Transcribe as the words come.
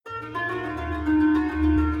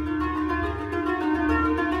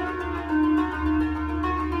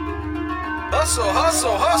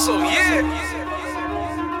Hustle, yeah.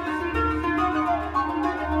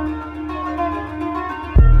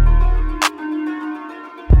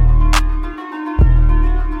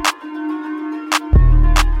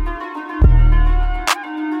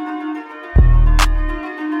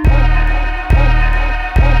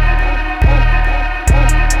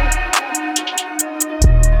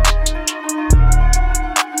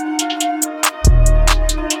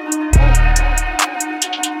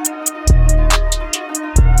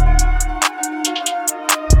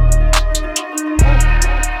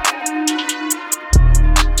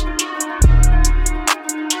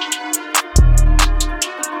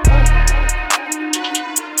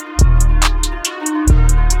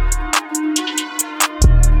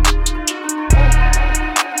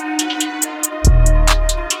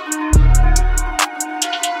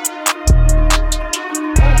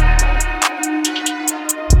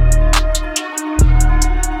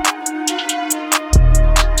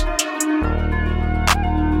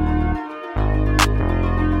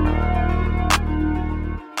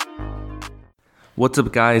 What's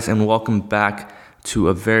up, guys, and welcome back to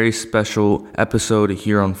a very special episode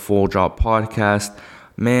here on Full Drop Podcast.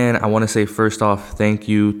 Man, I want to say first off, thank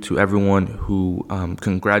you to everyone who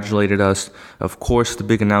congratulated us. Of course, the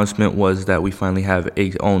big announcement was that we finally have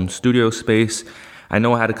a own studio space. I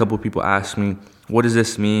know I had a couple of people ask me, what does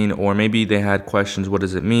this mean? Or maybe they had questions, what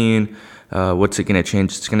does it mean? What's it going to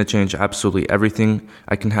change? It's going to change absolutely everything.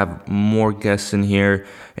 I can have more guests in here,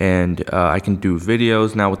 and I can do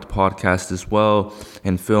videos now with the podcast as well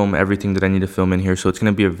and film everything that I need to film in here. So it's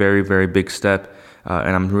going to be a very, very big step,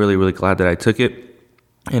 and I'm really, really glad that I took it.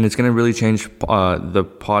 And it's going to really change the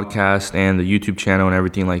podcast and the YouTube channel and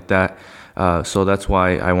everything like that. So that's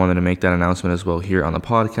why I wanted to make that announcement as well here on the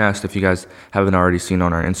podcast. If you guys haven't already seen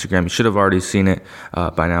on our Instagram, you should have already seen it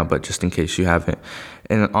by now, but just in case you haven't.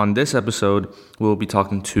 And on this episode, we'll be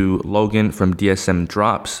talking to Logan from DSM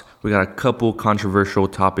Drops. We got a couple controversial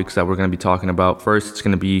topics that we're going to be talking about. First, it's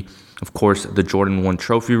going to be, of course, the Jordan 1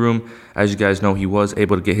 trophy room. As you guys know, he was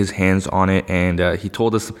able to get his hands on it, and he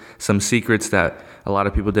told us some secrets that a lot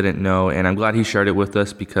of people didn't know, and I'm glad he shared it with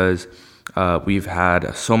us because we've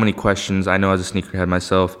had so many questions. I know as a sneakerhead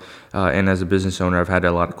myself and as a business owner, I've had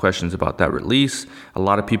a lot of questions about that release. A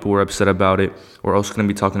lot of people were upset about it. We're also going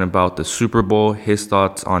to be talking about the Super Bowl, his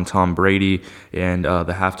thoughts on Tom Brady and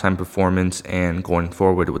the halftime performance and going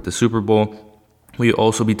forward with the Super Bowl. We'll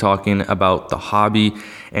also be talking about the hobby,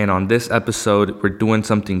 and on this episode, we're doing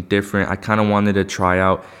something different. I kind of wanted to try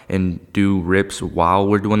out and do rips while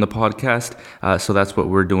we're doing the podcast, so that's what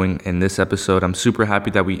we're doing in this episode. I'm super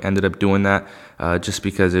happy that we ended up doing that, just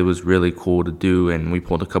because it was really cool to do, and we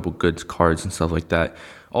pulled a couple good cards and stuff like that.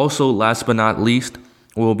 Also, last but not least,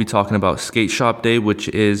 we'll be talking about Skate Shop Day, which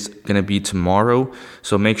is going to be tomorrow,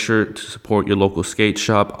 so make sure to support your local skate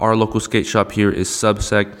shop. Our local skate shop here is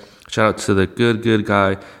Subsec. Shout out to the good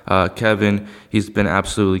guy, Kevin. He's been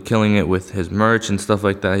absolutely killing it with his merch and stuff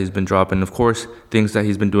like that. He's been dropping, of course, things that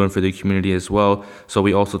he's been doing for the community as well. So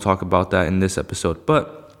we also talk about that in this episode.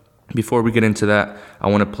 But before we get into that, I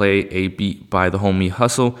want to play a beat by the homie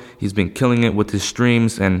Hustle. He's been killing it with his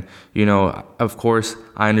streams. And, you know, of course,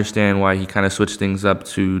 I understand why he kind of switched things up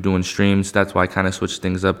to doing streams. That's why I kind of switched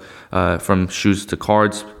things up from shoes to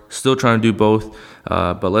cards. Still trying to do both,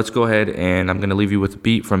 but let's go ahead and I'm going to leave you with a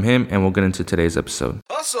beat from him and we'll get into today's episode.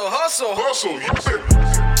 Hustle.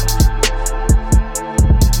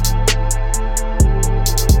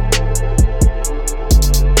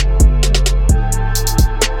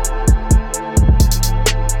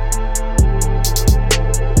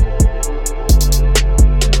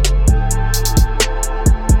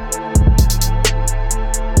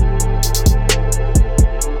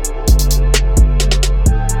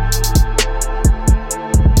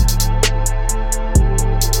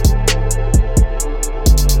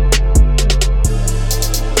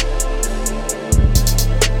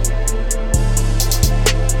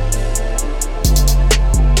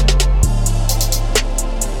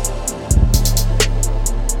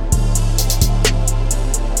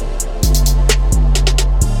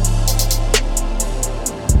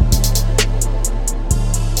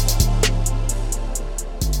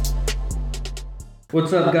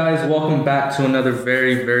 What's up, guys? Welcome back to another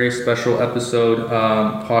very, very special episode,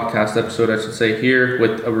 podcast episode, I should say, here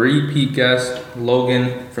with a repeat guest,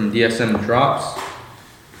 Logan from DSM Drops.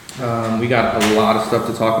 We got a lot of stuff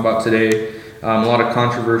to talk about today, a lot of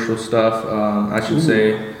controversial stuff, I should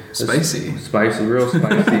say. Spicy, real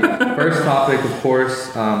spicy. First topic, of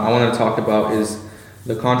course, I want to talk about is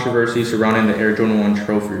the controversy surrounding the Air Jordan 1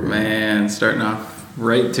 trophy room. Man, starting off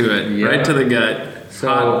right to it, right to the gut. So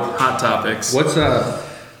hot topics. What's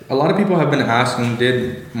a lot of people have been asking,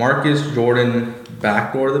 did Marcus Jordan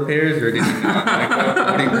backdoor the pairs, or did he not?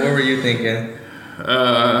 Like, what were you thinking?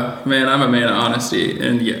 Man, I'm a man of honesty,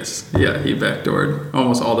 and yes, yeah, he backdoored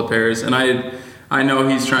almost all the pairs, and I know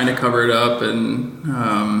he's trying to cover it up, and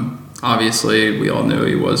obviously we all knew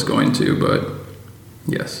he was going to, but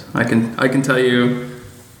yes, I can tell you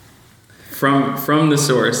from the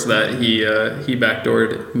source that he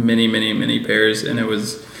backdoored many pairs, and it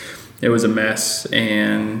was a mess,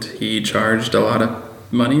 and he charged a lot of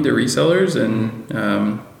money to resellers,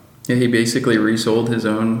 and yeah, he basically resold his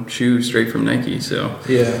own shoe straight from Nike. So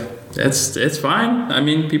yeah, it's fine. I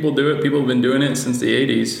mean, people do it. People have been doing it since the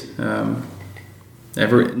 80s.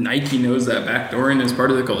 Nike knows that backdooring is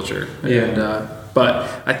part of the culture. Yeah. And,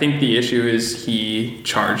 but I think the issue is he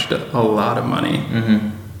charged a lot of money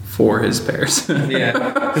for his pairs. Yeah,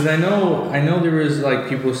 because I know there was like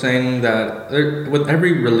people saying that with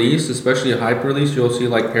every release, especially a hype release, you'll see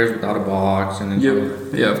like pairs without a box, and then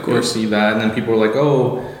yeah, of course, you'll see that, and then people are like,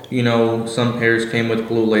 oh, you know, some pairs came with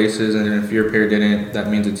blue laces, and if your pair didn't, that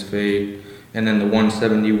means it's fake. And then the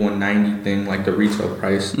 170, 190 thing, like the retail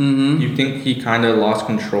price, you think he kind of lost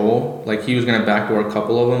control? Like he was gonna backdoor a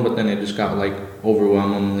couple of them, but then it just got like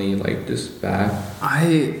overwhelmingly like just bad.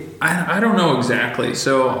 I don't know exactly.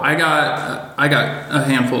 So I got a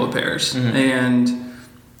handful of pairs, and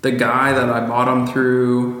the guy that I bought them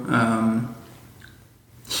through,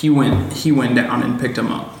 he went down and picked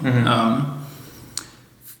them up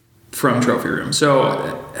from Trophy Room.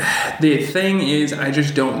 So the thing is, I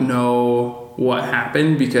just don't know what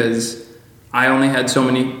happened because I only had so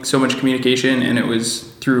much communication, and it was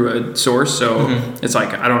through a source. So it's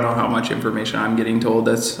like, I don't know how much information I'm getting told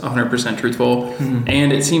that's 100% truthful.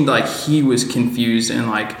 And it seemed like he was confused, and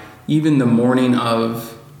like even the morning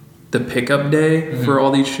of the pickup day for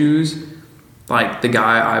all these shoes, like the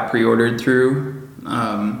guy I pre-ordered through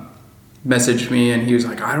messaged me, and he was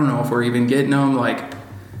like, I don't know if we're even getting them. Like,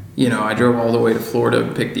 you know, I drove all the way to Florida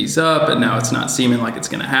to pick these up, and now it's not seeming like it's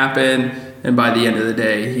going to happen. And by the end of the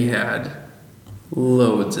day, he had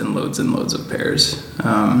loads and loads and loads of pairs.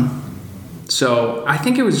 So I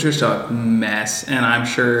think it was just a mess, and I'm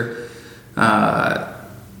sure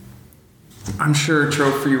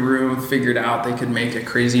Trophy Room figured out they could make a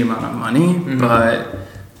crazy amount of money, but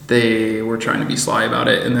they were trying to be sly about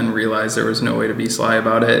it, and then realized there was no way to be sly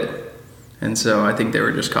about it. And so I think they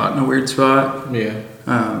were just caught in a weird spot. Yeah.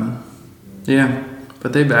 Yeah,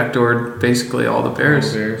 but they backdoored basically all the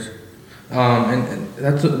pairs. And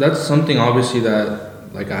that's something obviously that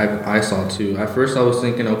like I saw too. At first I was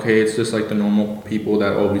thinking, okay, it's just like the normal people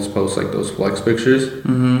that always post like those flex pictures.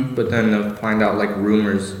 But then to find out like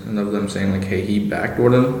rumors and of them saying like, hey, he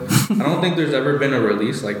backdoored them. I don't think there's ever been a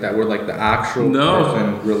release like that where like the actual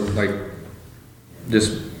person like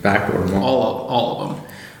just backdoored them all of them.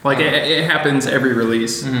 Like it happens every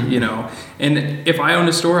release, you know. And if I owned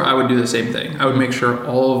a store, I would do the same thing. I would make sure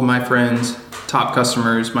all of my friends, top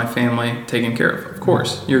customers, my family taken care of. Of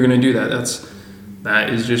course, you're gonna do that. That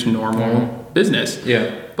is just normal business.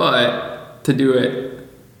 Yeah. But to do it,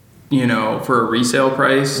 you know, for a resale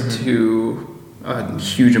price to a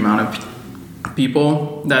huge amount of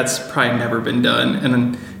people, that's probably never been done. And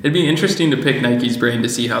then it'd be interesting to pick Nike's brain to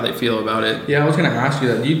see how they feel about it. Yeah, I was going to ask you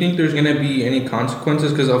that. Do you think there's going to be any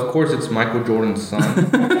consequences? Because, of course, it's Michael Jordan's son. Do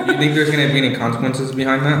you think there's going to be any consequences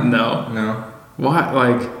behind that? No. Why?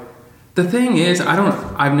 Like, the thing is,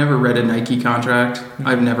 I've never read a Nike contract.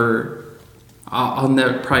 I'll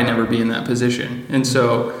probably never be in that position. And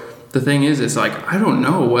so the thing is, it's like, I don't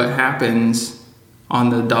know what happens on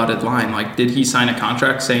the dotted line. Like, did he sign a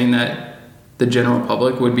contract saying that the general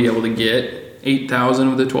public would be able to get 8,000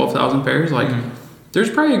 of the 12,000 pairs? Like, there's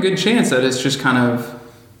probably a good chance that it's just kind of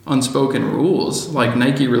unspoken rules. Like,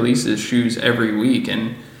 Nike releases shoes every week,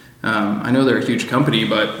 and I know they're a huge company,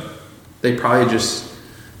 but they probably just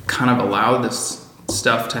kind of allow this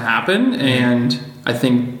stuff to happen. And I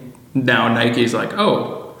think now Nike's like,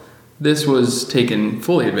 oh, this was taken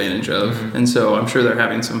fully advantage of. And so I'm sure they're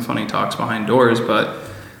having some funny talks behind doors, but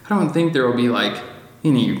I don't think there will be like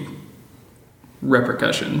any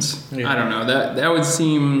repercussions. I don't know, that would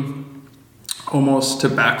seem almost to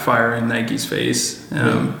backfire in Nike's face.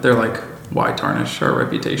 They're like, why tarnish our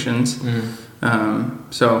reputations?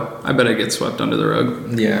 So I bet it gets swept under the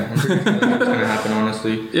rug. Yeah, I'm pretty sure that's gonna happen,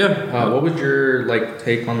 honestly. Yeah. What was your like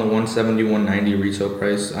take on the 170, 190 retail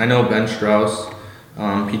price? I know Ben Strauss,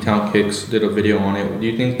 P-Town Kicks did a video on it. Do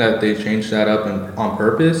you think that they changed that up on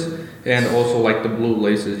purpose? And also like the blue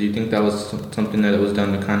laces, do you think that was something that was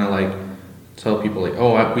done to kind of like tell people like,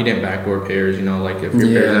 oh, we didn't backdoor pairs, you know, like if your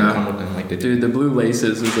pair didn't come with them, like they did. Dude, the blue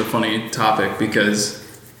laces is a funny topic because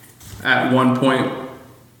at one point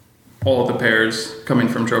all the pairs coming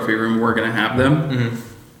from Trophy Room were going to have them.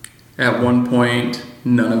 Mm-hmm. At one point,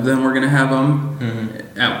 none of them were going to have them.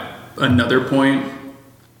 Mm-hmm. At another point,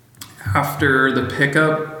 after the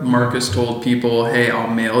pickup, Marcus told people, hey,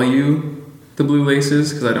 I'll mail you the blue laces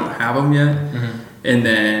because I don't have them yet. Mm-hmm. And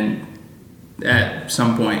then at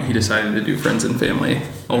some point, he decided to do friends and family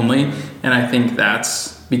only. And I think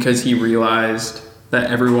that's because he realized that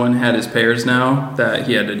everyone had his pairs now, that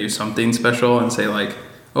he had to do something special and say like,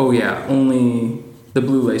 oh yeah, only the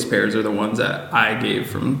blue lace pairs are the ones that I gave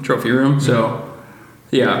from Trophy Room. Mm-hmm. So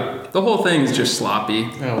yeah, the whole thing's just sloppy.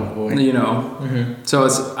 Oh boy. You know? Mm-hmm. So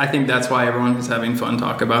I think that's why everyone is having fun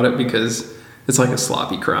talk about it, because it's like a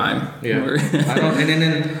sloppy crime. Yeah. I don't, and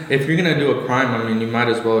then if you're gonna do a crime, I mean, you might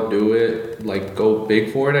as well do it, like, go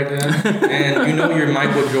big for it, I guess. And you know you're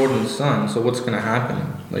Michael Jordan's son, so what's gonna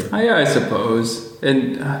happen? Like, yeah, I suppose.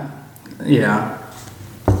 And yeah,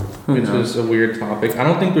 who which knows? is a weird topic. I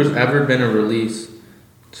don't think there's ever been a release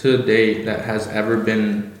to date that has ever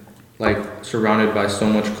been like surrounded by so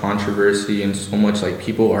much controversy and so much like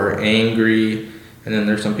people are angry, and then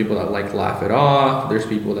there's some people that like laugh it off. There's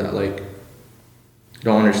people that like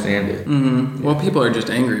don't understand it. Mm-hmm. Well, people are just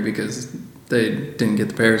angry because they didn't get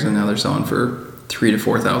the pairs and now they're selling for $3,000 to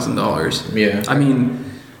 $4,000. Yeah. I mean,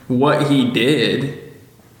 what he did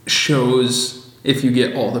shows if you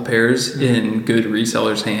get all the pairs in good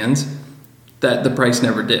resellers' hands, that the price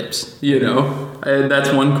never dips, you know? And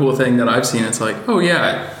that's one cool thing that I've seen. It's like, oh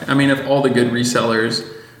yeah, I mean, if all the good resellers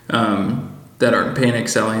that aren't panic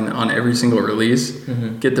selling on every single release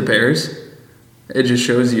get the pairs, it just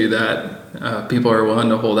shows you that people are willing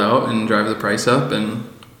to hold out and drive the price up, and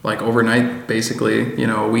like overnight, basically, you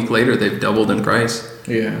know, a week later, they've doubled in price.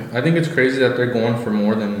 Yeah, I think it's crazy that they're going for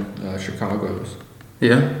more than Chicago's.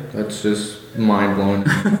 Yeah. That's just mind blowing.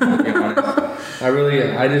 To be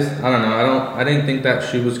honest. I don't know. I didn't think that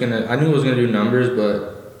shoe was gonna. I knew it was gonna do numbers,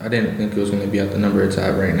 but I didn't think it was gonna be at the number it's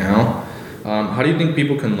at right now. How do you think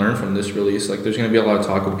people can learn from this release? Like, there's gonna be a lot of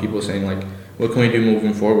talk of people saying like, what can we do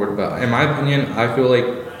moving forward? But in my opinion, I feel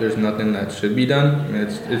like there's nothing that should be done. I mean,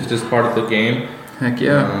 it's just part of the game. Heck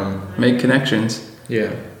yeah. Make connections.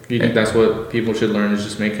 Yeah. Do you think that's what people should learn, is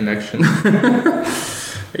just make connections?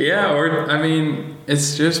 Yeah, or I mean,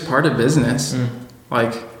 it's just part of business.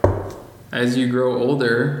 Like, as you grow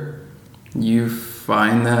older, you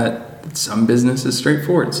find that some business is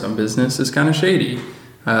straightforward, some business is kind of shady.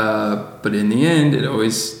 But in the end, it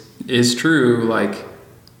always is true. Like,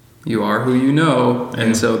 you are who you know,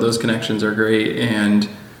 and so those connections are great. And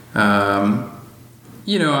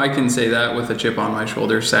you know, I can say that with a chip on my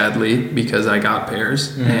shoulder, sadly, because I got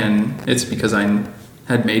pairs, and it's because I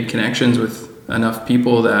had made connections with enough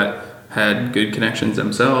people that had good connections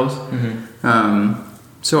themselves.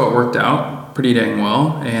 So it worked out pretty dang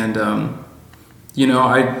well. And you know,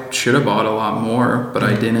 I should have bought a lot more, but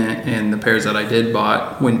I didn't. And the pairs that I did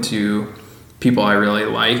bought went to people I really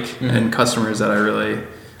like and customers that I really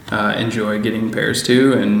enjoy getting pairs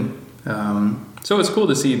to. And so it's cool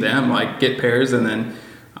to see them like get pairs, and then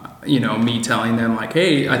you know, me telling them like,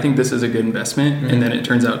 hey, I think this is a good investment, and then it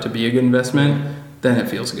turns out to be a good investment. Then it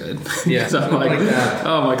feels good. Yeah, so I'm like that.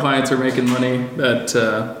 Oh, my clients are making money.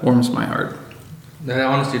 That warms my heart. That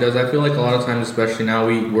honestly does. I feel like a lot of times, especially now,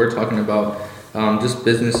 we're talking about just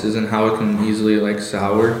businesses and how it can easily like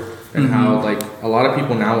sour, and how like a lot of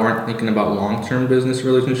people now aren't thinking about long-term business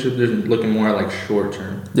relationships. They're looking more at like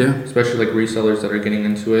short-term. Yeah. Especially like resellers that are getting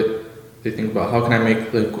into it. They think about how can I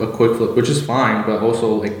make like a quick flip, which is fine, but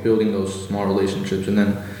also like building those small relationships, and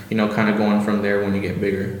then, you know, kind of going from there when you get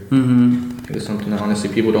bigger. I think it's something that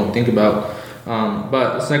honestly people don't think about.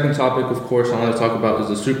 But the second topic, of course, I want to talk about is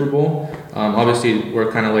the Super Bowl. Obviously,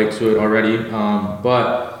 we're kind of late to it already.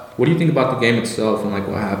 But what do you think about the game itself and like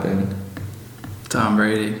what happened? Tom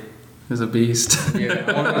Brady is a beast. Yeah,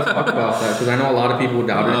 I want to talk about that because I know a lot of people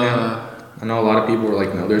doubted him. I know a lot of people were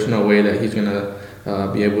like, no, there's no way that he's gonna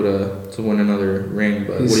be able to win another ring.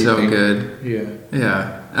 But he's what do you so think? good.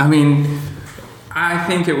 Yeah. I mean, I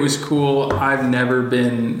think it was cool. I've never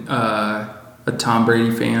been a Tom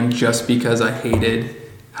Brady fan just because I hated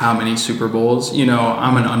how many Super Bowls. You know,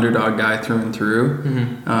 I'm an underdog guy through and through.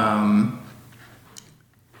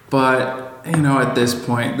 But, you know, at this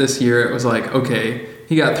point, this year, it was like, okay,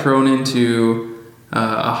 he got thrown into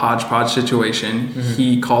a hodgepodge situation.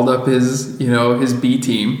 He called up his, you know, his B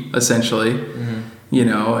team, essentially, you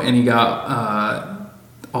know, and he got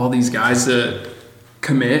all these guys to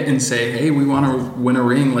commit and say, hey, we want to win a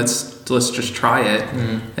ring. Let's just try it.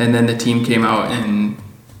 And then the team came out and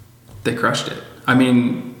they crushed it. I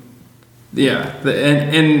mean, yeah.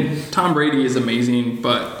 And Tom Brady is amazing,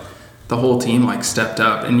 but the whole team like stepped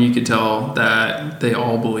up, and you could tell that they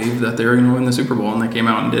all believed that they were going to win the Super Bowl, and they came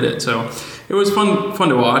out and did it. So it was fun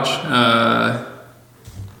to watch.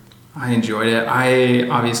 I enjoyed it. I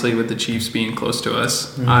obviously, with the Chiefs being close to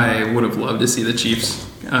us, I would have loved to see the Chiefs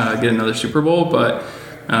get another Super Bowl, but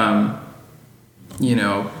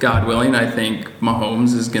God willing, I think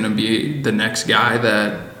Mahomes is going to be the next guy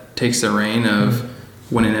that takes the reign of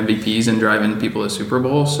winning MVPs and driving people to Super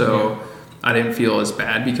Bowl. So I didn't feel as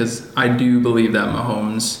bad, because I do believe that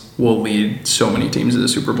Mahomes will lead so many teams to the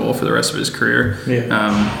Super Bowl for the rest of his career,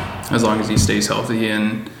 as long as he stays healthy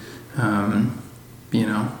and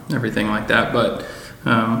everything like that. But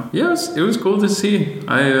it was cool to see.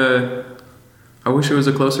 I wish it was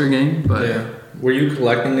a closer game, but Were you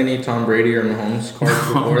collecting any Tom Brady or Mahomes cards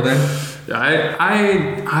before then?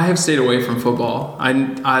 I have stayed away from football.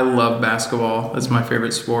 I love basketball. That's my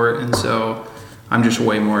favorite sport, and so I'm just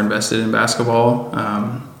way more invested in basketball.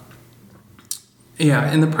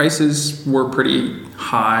 And the prices were pretty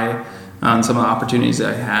high on some of the opportunities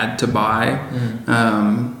that I had to buy.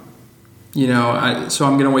 So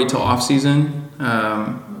I'm gonna wait till off season,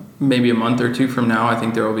 maybe a month or two from now. I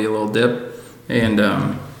think there will be a little dip, and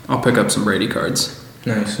I'll pick up some Brady cards.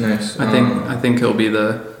 Nice. I think he'll be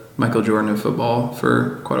the Michael Jordan of football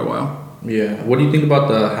for quite a while. Yeah. What do you think about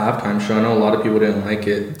the halftime show? I know a lot of people didn't like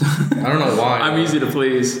it. I don't know why. I'm easy to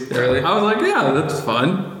please. Really? I was like, yeah, that's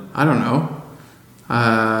fun. I don't know.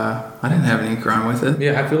 I didn't have any crime with it.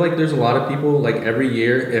 Yeah, I feel like there's a lot of people, like every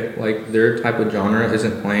year, if like their type of genre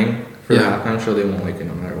isn't playing for the halftime show, they won't like it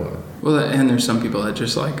no matter what. Well, and there's some people that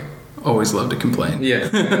just like always love to complain. Yeah.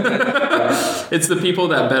 It's the people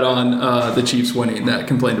that bet on the Chiefs winning that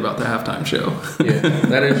complained about the halftime show. Yeah,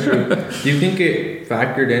 that is true. Do you think it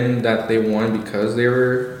factored in that they won because they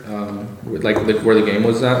were where the game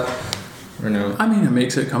was at, or no? I mean, it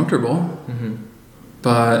makes it comfortable.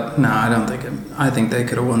 But no, I don't think it. I think they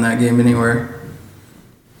could have won that game anywhere.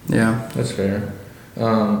 Yeah, that's fair.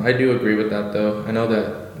 I do agree with that, though. I know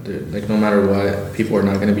that like no matter what, people are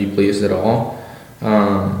not going to be pleased at all.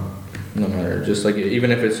 No matter, just like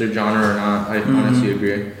even if it's their genre or not, I honestly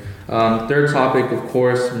agree. Third topic, of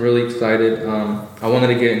course, I'm really excited. I wanted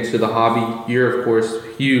to get into the hobby. You're, of course,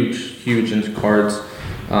 huge into cards.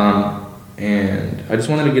 And I just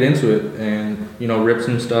wanted to get into it and, rip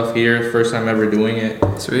some stuff here. First time ever doing it.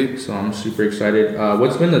 Sweet. So I'm super excited.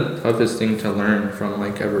 What's been the toughest thing to learn from,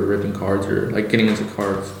 like, ever ripping cards or, like, getting into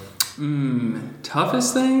cards?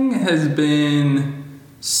 Toughest thing has been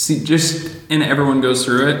and everyone goes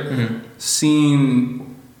through it,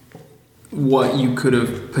 seeing what you could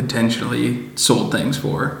have potentially sold things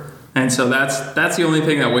for. And so that's the only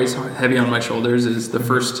thing that weighs heavy on my shoulders is the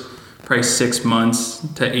first probably 6 months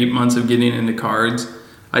to 8 months of getting into cards.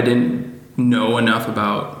 I didn't know enough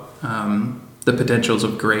about the potentials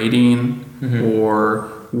of grading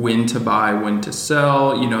or when to buy, when to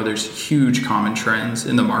sell. There's huge common trends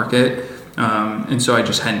in the market. And so I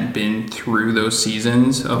just hadn't been through those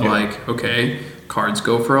seasons of like, okay, cards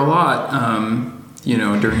go for a lot,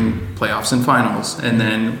 during playoffs and finals. And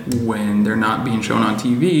then when they're not being shown on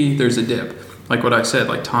TV, there's a dip. Like what I said,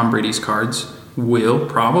 like Tom Brady's cards will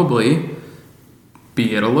probably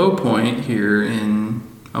be at a low point here in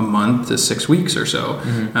a month to 6 weeks or so,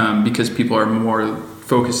 because people are more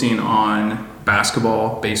focusing on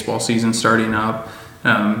basketball, baseball season starting up.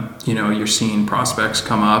 You're seeing prospects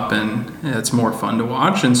come up and it's more fun to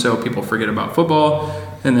watch. And so people forget about football.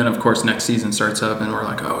 And then, of course, next season starts up and we're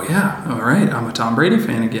like, oh, yeah, all right, I'm a Tom Brady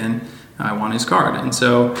fan again. I want his card. And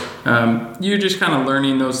so you're just kind of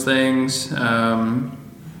learning those things.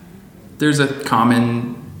 There's a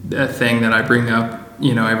common thing that I bring up,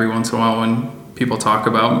 every once in a while when people talk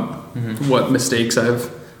about what mistakes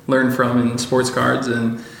I've learned from in sports cards.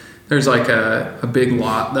 And there's like a big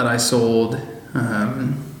lot that I sold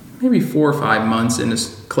maybe 4 or 5 months into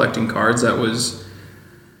collecting cards. That was,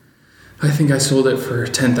 I think I sold it for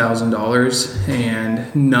 $10,000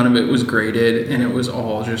 and none of it was graded, and it was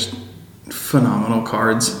all just phenomenal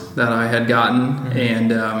cards that I had gotten.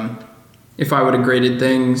 And if I would have graded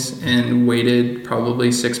things and waited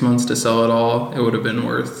probably 6 months to sell it all, it would have been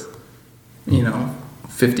worth,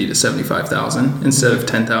 $50,000 to $75,000 instead of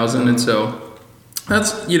 $10,000. And so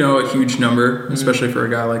that's, a huge number, especially for a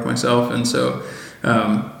guy like myself. And so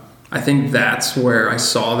I think that's where I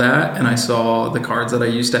saw that, and I saw the cards that I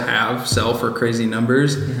used to have sell for crazy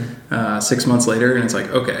numbers 6 months later, and it's like,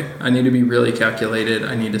 okay, I need to be really calculated.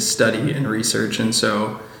 I need to study and research. And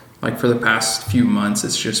so like for the past few months,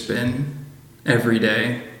 it's just been every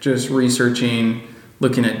day, just researching,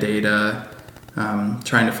 looking at data,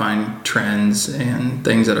 trying to find trends and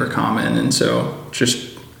things that are common. And so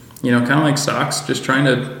just kind of like stocks, just trying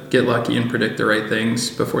to get lucky and predict the right things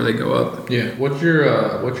before they go up. Yeah. What's your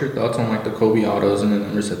thoughts on like the Kobe autos and the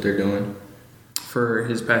numbers that they're doing for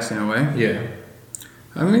his passing away? Yeah.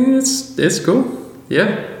 I mean, it's cool.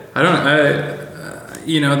 Yeah. I don't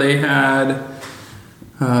know. They had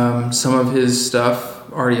some of his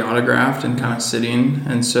stuff already autographed and kind of sitting,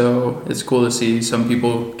 and so it's cool to see some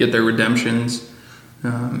people get their redemptions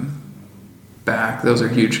back. Those are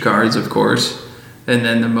huge cards, of course. And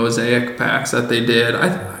then the mosaic packs that they did,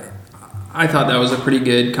 I thought that was a pretty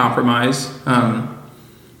good compromise.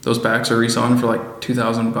 Those packs are reselling for like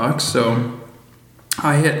 $2,000, so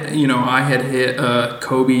I had hit a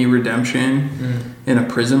Kobe redemption in a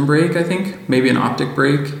prism break, I think, maybe an optic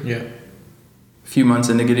break. Yeah. A few months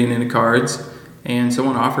into getting into cards, and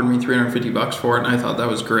someone offered me $350 for it, and I thought that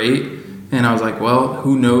was great. And I was like, well,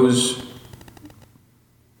 who knows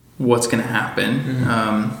what's going to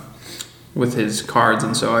happen with his cards,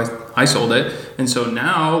 and so I sold it. And so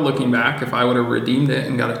now, looking back, if I would have redeemed it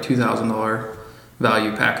and got a $2,000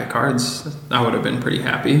 value pack of cards, I would have been pretty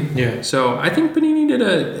happy. Yeah. So I think Panini did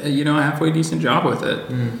a halfway decent job with it.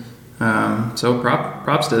 So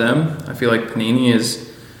props to them. I feel like Panini is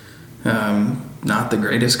not the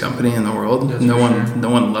greatest company in the world. That's no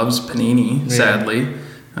one loves Panini, sadly,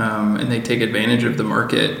 and they take advantage of the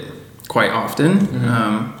market quite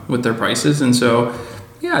often with their prices. And so,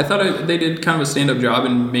 yeah, I thought they did kind of a stand-up job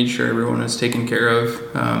and made sure everyone was taken care of.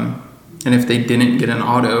 And if they didn't get an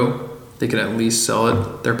auto, they could at least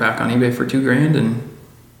sell their pack on eBay for $2,000 and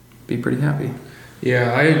be pretty happy.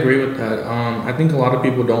 Yeah, I agree with that. I think a lot of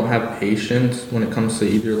people don't have patience when it comes to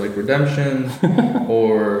either like redemptions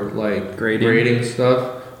or like grading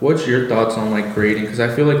stuff. What's your thoughts on like grading? Because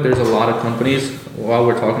I feel like there's a lot of companies. While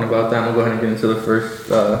we're talking about that, we'll go ahead and get into the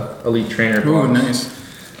first Elite Trainer box. Oh, nice.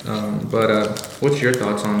 But what's your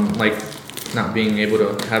thoughts on like not being able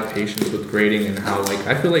to have patience with grading and how like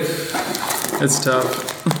I feel like it's tough.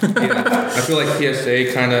 Yeah, I feel like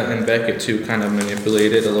PSA kind of and Beckett too kind of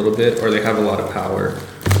manipulate it a little bit, or they have a lot of power.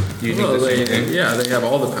 Do you think the same thing? Yeah, they have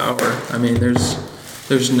all the power. I mean,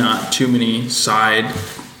 there's not too many side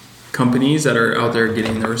companies that are out there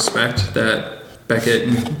getting the respect that Beckett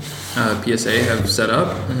and PSA have set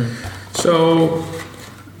up. So,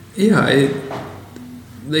 yeah,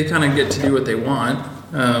 they kind of get to do what they want.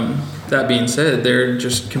 That being said, they're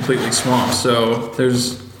just completely swamped. So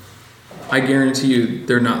I guarantee you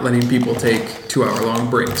they're not letting people take 2-hour-long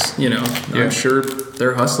breaks. Yeah. I'm sure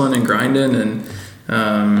they're hustling and grinding, and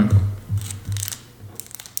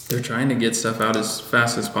they're trying to get stuff out as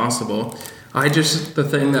fast as possible. The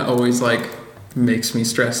thing that always like makes me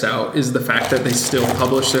stressed out is the fact that they still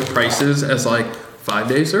publish their prices as like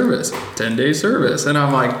 5-day service, 10-day service, and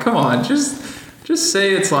I'm like, come on, just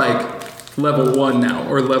say it's like level 1 now,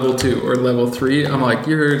 or level 2, or level 3. I'm like,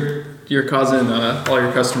 you're causing all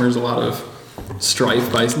your customers a lot of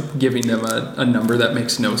strife by giving them a number that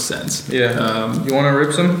makes no sense. Yeah. You want to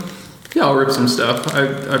rip some? Yeah, I'll rip some stuff.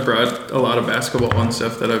 I brought a lot of basketball and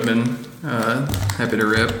stuff that I've been happy to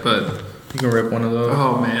rip, but you can rip one of those.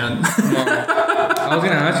 Oh man. I was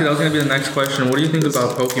gonna ask you. That was gonna be the next question. What do you think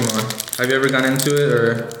about Pokemon? Have you ever gone into it,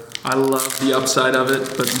 or? I love the upside of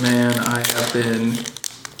it, but man, I have been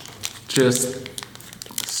just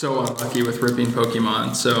so unlucky with ripping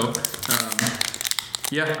Pokemon. So,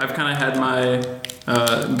 yeah, I've kind of had my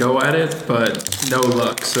go at it, but no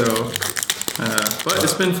luck. So, but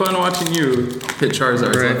it's been fun watching you hit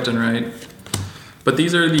Charizard left and right. But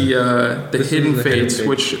these are the Hidden Fates,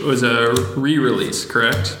 which was a re-release,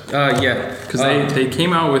 correct? Yeah. Because they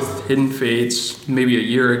came out with Hidden Fates maybe a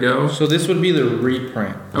year ago. So this would be the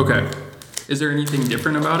reprint. Okay. Is there anything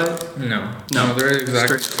different about it? No, they're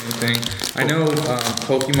exactly the same thing. I know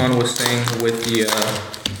Pokemon was saying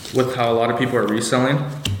with how a lot of people are reselling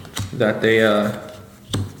that they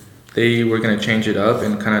were gonna change it up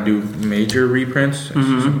and kind of do major reprints. I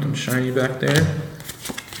see something shiny back there.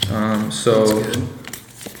 So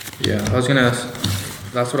yeah, that's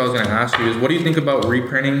what I was gonna ask you is what do you think about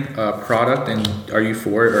reprinting a product, and are you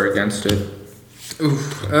for it or against it?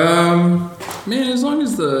 Man,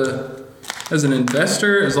 as an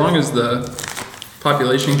investor, as long as the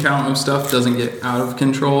population count of stuff doesn't get out of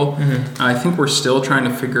control, I think we're still trying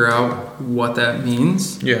to figure out what that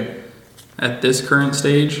means. Yeah. At this current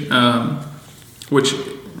stage, which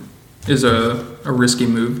is a risky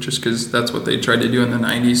move just because that's what they tried to do in the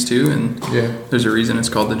 90s too, and there's a reason it's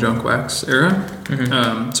called the junk wax era.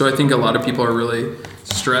 So I think a lot of people are really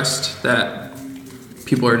stressed that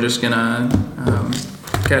people are just gonna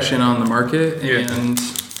cash in on the market and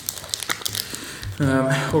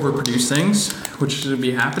overproduce things, which should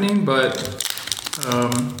be happening, but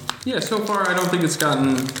so far I don't think it's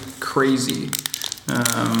gotten crazy.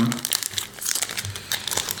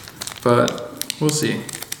 But we'll see.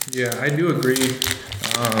 Yeah, I do agree.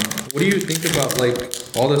 What do you think about like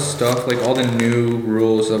all this stuff, like all the new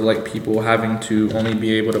rules of like people having to only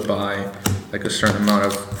be able to buy like a certain amount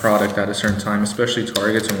of product at a certain time, especially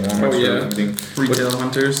Targets and Walmart? Oh yeah, retail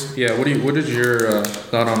hunters. Yeah, what is your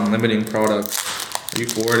thought on limiting products? Are you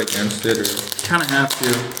for it, against it, or? Kind of have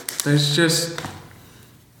to. There's just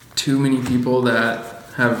too many people that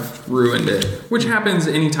have ruined it, which happens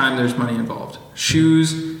anytime there's money involved.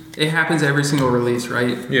 Shoes, it happens every single release,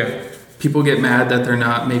 right? Yeah. People get mad that they're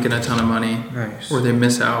not making a ton of money, Nice. or they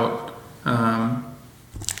miss out.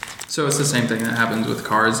 So it's the same thing that happens with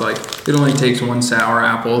cars. Like, it only takes one sour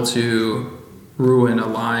apple to ruin a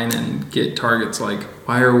line and get Target's like,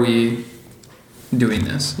 why are we doing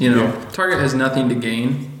this? You know, Yeah. Target has nothing to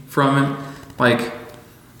gain from it like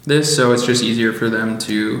this, so it's just easier for them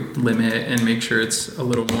to limit and make sure it's a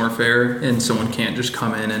little more fair, and someone can't just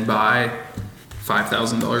come in and buy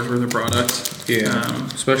 $5,000 worth of product. Yeah.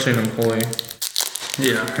 Especially an employee.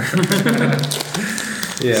 Yeah.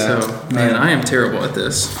 Yeah. So, man, I am terrible at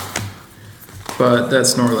this. But that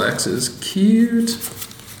Snorlax is cute.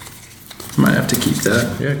 Might have to keep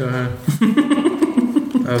that. Yeah, go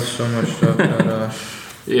ahead. I have so much stuff that,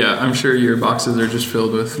 Yeah, I'm sure your boxes are just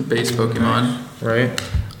filled with base Pokemon. right?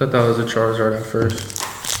 I thought that was a Charizard at first.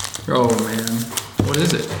 Oh, man. What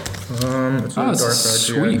is it? It's Oh, a it's a Darkrai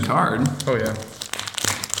sweet GX. card. Oh yeah.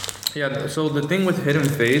 Yeah, so the thing with Hidden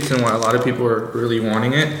Fates and why a lot of people are really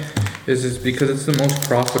wanting it is because it's the most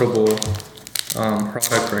profitable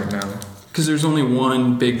product right now. Because there's only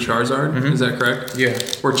one big Charizard, Mhm. is that correct? Yeah.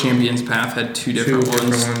 Or Champion's Path had two different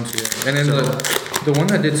ones. Yeah. And then the one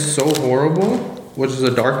that did so horrible was the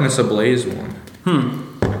Darkness Ablaze one.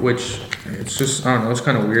 Which, it's just, I don't know, it's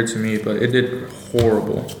kind of weird to me, but it did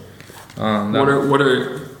horrible.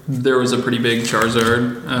 There was a pretty big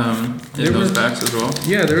Charizard in those packs as well.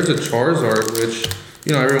 Yeah, there's a Charizard, which,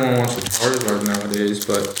 you know, everyone wants a Charizard nowadays,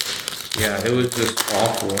 but yeah, it was just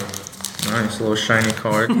awful. Nice little shiny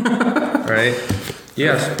card, right?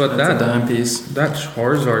 Yes, but That's a dime piece. that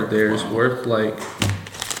Charizard there is worth like,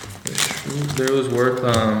 there was worth,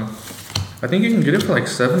 I think you can get it for like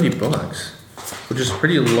 $70, which is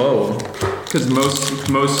pretty low. Because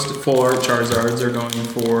most full art Charizards are going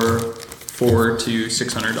for $400 to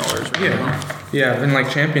 $600 right now. Yeah, and like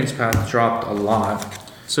Champion's Path dropped a lot.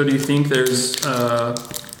 So do you think there's a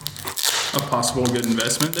possible good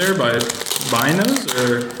investment there by buying those,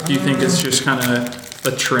 or do you think it's just kind of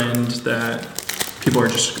a trend that people are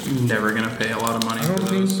just never gonna pay a lot of money I for don't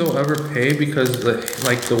think those? they'll ever pay because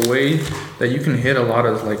like the way that you can hit a lot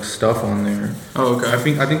of like stuff on there. Oh, okay. I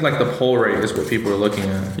think like the pull rate is what people are looking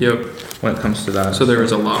at Yep. when it comes to that. So there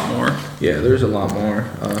is a lot more. Yeah, there's a lot more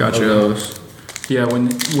Gotcha. of those. Yeah, when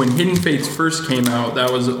Hidden Fates first came out,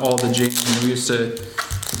 that was all the jam. We used to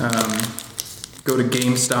go to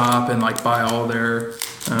GameStop and like buy all their.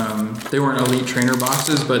 They weren't Elite Trainer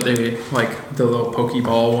boxes, but they like the little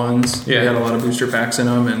Pokeball ones. Yeah. They had a lot of booster packs in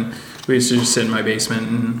them, and we used to just sit in my basement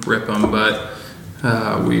and rip them. But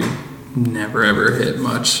we never ever hit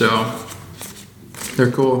much, so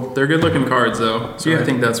they're cool. They're good looking cards though, so Yeah. I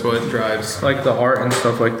think that's what drives. Like the art and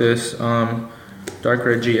stuff like this.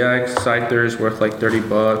 Darkrai GX Scyther is worth like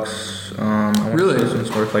 $30. I want Really? This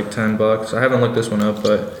one's worth like $10. I haven't looked this one up,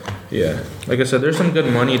 but yeah. Like I said, there's some good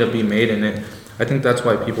money to be made in it. I think that's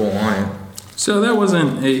why people want it. So that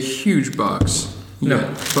wasn't a huge box. No.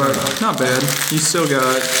 yet, but not bad. You still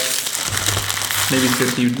got maybe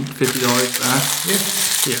 $50 back.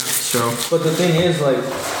 Yeah. Yeah. So But the thing is, like,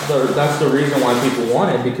 that's the reason why people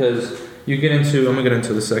want it, because you get into, I'm gonna get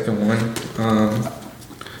into the second one.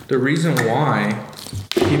 The reason why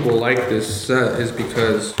people like this set is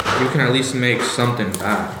because you can at least make something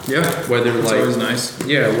back. yeah, Whether it's like, always nice.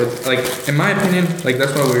 yeah, with like, in my opinion, like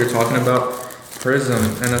that's why we were talking about Prism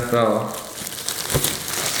NFL.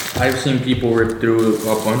 I've seen people rip through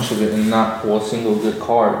a bunch of it and not pull a single good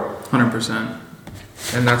card. 100%.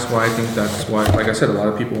 And that's why I think that's why, like I said, a lot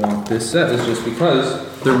of people want this set is just because,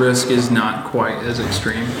 The risk is not quite as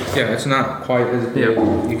extreme. yeah, it's not quite as big.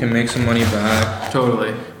 Yeah. You can make some money back.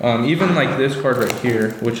 Totally. Even like this card right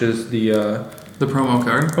here, which is the The promo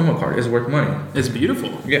card. promo card, is worth money. It's beautiful.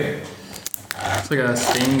 Yeah. It's like a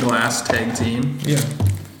stained glass tag team. Yeah.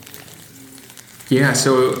 Yeah.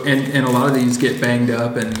 So and a lot of these get banged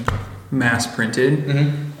up and mass printed.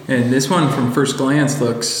 Mm-hmm. And this one from first glance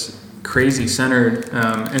looks crazy centered.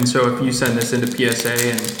 And so if you send this into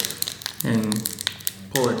PSA and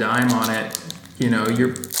pull a dime on it, you know,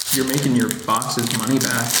 you're making your box's money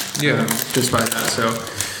back. Yeah. Just by that. So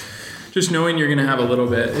just knowing you're going to have a little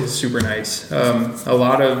bit is super nice. A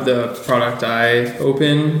lot of the product I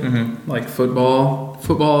open, like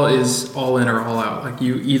football is all in or all out. Like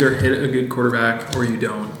you either hit a good quarterback or you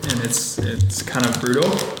don't, and it's kind of brutal.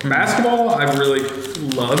 Basketball I've really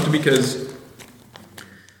loved because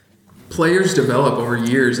players develop over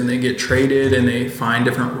years and they get traded and they find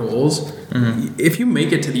different roles. If you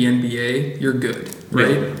make it to the NBA, you're good,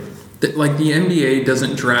 right? Like the NBA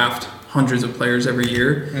doesn't draft hundreds of players every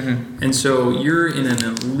year, and so you're in an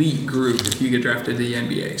elite group if you get drafted to the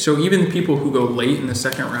NBA. So even people who go late in the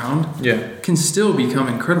second round can still become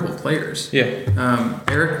incredible players.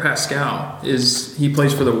 Eric Pascal he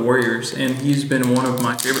plays for the Warriors, and he's been one of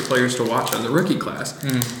my favorite players to watch out of the rookie class.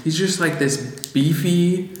 He's just like this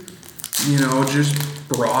beefy, just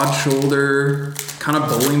broad shoulder, kind of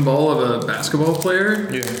bowling ball of a basketball player.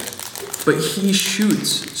 But he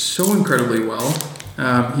shoots so incredibly well.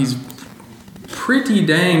 He's pretty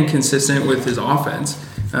dang consistent with his offense.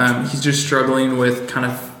 He's just struggling with kind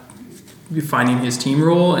of finding his team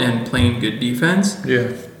role and playing good defense.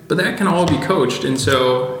 But that can all be coached. And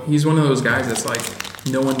so he's one of those guys that's like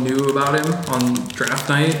no one knew about him on draft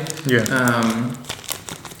night.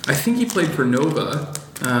 I think he played for Nova.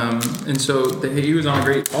 And so he was on a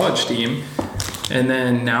great college team. And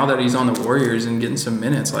then now that he's on the Warriors and getting some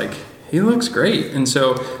minutes, like he looks great. And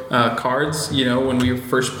so cards, when we were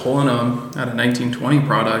first pulling them out of 1920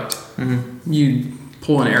 product, you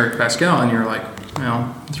pull an Eric Pascal and you're like,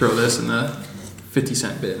 throw this in the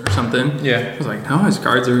 50-cent bin or something. I was like, no, his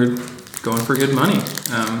cards are going for good money.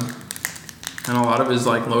 And a lot of his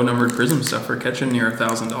like low numbered Prism stuff are catching near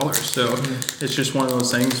 $1,000. So it's just one of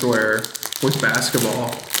those things where with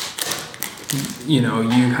basketball, you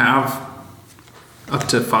have up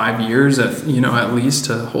to 5 years at least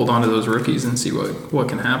to hold on to those rookies and see what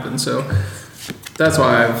can happen. So that's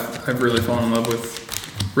why I've really fallen in love with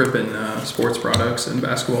ripping sports products and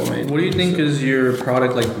basketball made. What do you think is your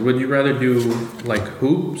product like? Would you rather do like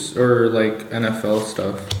hoops or like NFL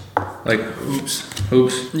stuff? Like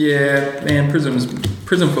hoops. Yeah, man, Prism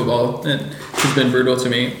football has been brutal to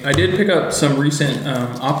me. I did pick up some recent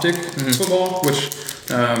Optic football, which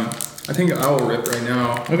I think I will rip right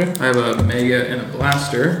now. Okay. I have a Mega and a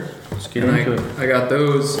Blaster. Let's get into it. I got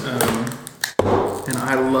those, and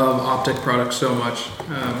I love Optic products so much.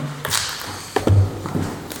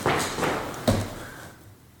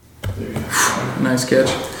 Nice catch.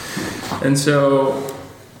 And so,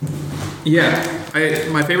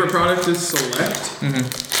 my favorite product is Select.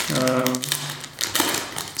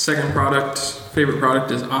 Favorite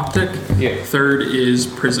product is Optic. Third is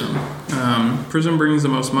Prism. Prism brings the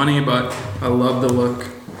most money, but I love the look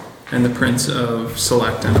and the prints of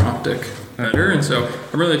Select and Optic better. And so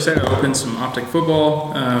I'm really excited to open some Optic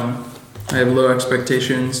football. I have low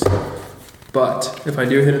expectations, but if I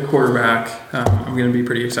do hit a quarterback, I'm going to be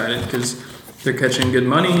pretty excited because they're catching good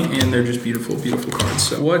money and they're just beautiful, beautiful cards.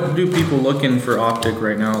 So what do people looking for Optic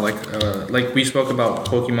right now? Like we spoke about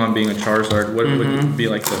Pokemon being a Charizard. What would be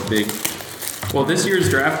like the big? Well, this year's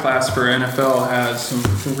draft class for NFL has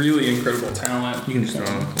some really incredible talent. You can just throw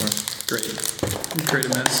them, of course. Great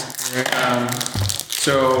miss.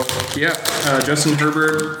 Justin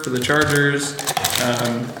Herbert for the Chargers.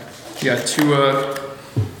 You got Tua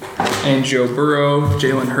and Joe Burrow,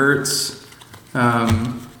 Jalen Hurts.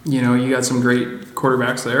 You got some great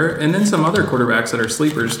quarterbacks there. And then some other quarterbacks that are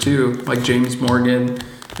sleepers too, like James Morgan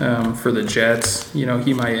for the Jets.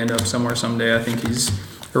 He might end up somewhere someday. I think he's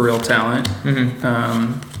a real talent.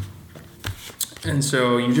 And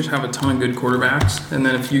so you just have a ton of good quarterbacks. And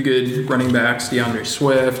then a few good running backs, DeAndre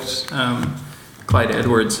Swift, Clyde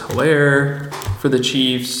Edwards-Helaire for the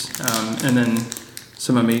Chiefs, and then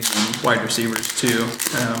some amazing wide receivers too.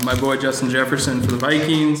 My boy Justin Jefferson for the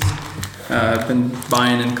Vikings. I've been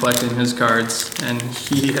buying and collecting his cards, and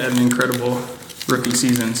he had an incredible rookie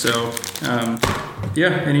season. So,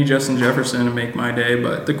 any Justin Jefferson to make my day,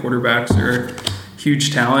 but the quarterbacks are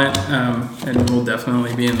huge talent, and will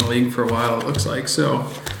definitely be in the league for a while, it looks like. So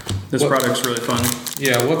this product's really fun.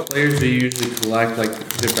 Yeah, what players do you usually collect, like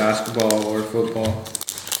either basketball or football?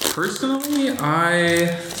 Personally,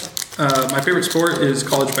 my favorite sport is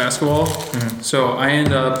college basketball. So I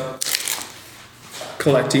end up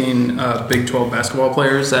collecting Big 12 basketball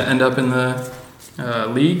players that end up in the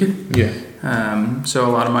league. So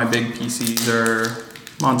a lot of my big PCs are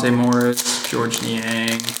Monte Morris, George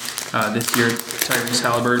Niang, this year Tyrese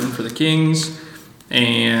Halliburton for the Kings,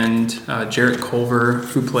 and Jarrett Culver,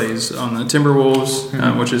 who plays on the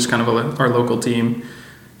Timberwolves, which is kind of our local team.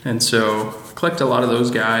 And so collect a lot of those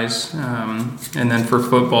guys. And then for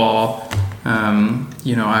football,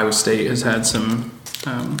 Iowa State has had some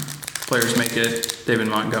players make it. David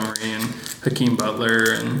Montgomery and Hakeem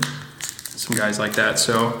Butler and some guys like that.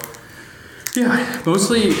 So, yeah,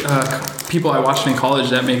 mostly people I watched in college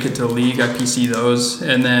that make it to the league, I PC those.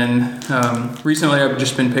 And then recently I've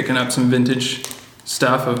just been picking up some vintage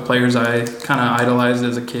stuff of players I kind of idolized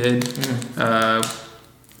as a kid.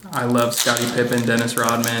 I love Scottie Pippen, Dennis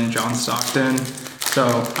Rodman, John Stockton.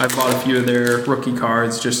 So I bought a few of their rookie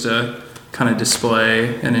cards just to kind of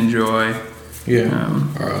display and enjoy. Yeah.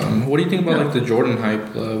 What do you think about like the Jordan hype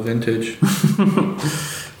vintage?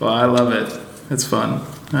 Well, I love it. It's fun.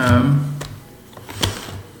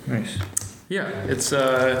 Nice. Yeah,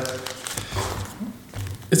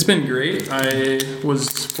 it's been great. I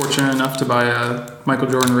was fortunate enough to buy a Michael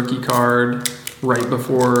Jordan rookie card right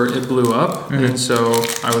before it blew up, and so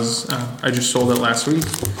I just sold it last week.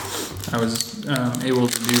 I was able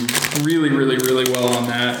to do really, really, really well on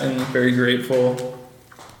that, and very grateful.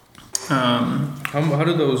 How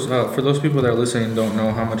do those for those people that are listening and don't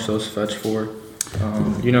know how much those fetch for?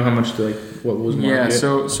 You know how much what was market? Yeah,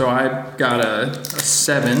 so I got a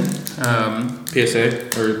 7 PSA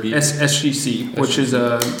or B? SGC, which is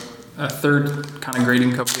a third kind of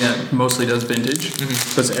grading company that mostly does vintage.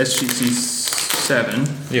 So it's SGC 7.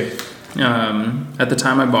 Yeah. At the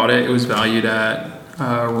time I bought it, it was valued at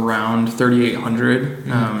around $3,800.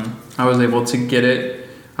 I was able to get it.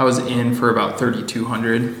 I was in for about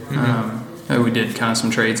 $3,200. We did kind of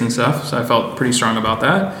some trades and stuff, so I felt pretty strong about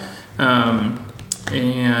that.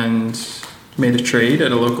 And made a trade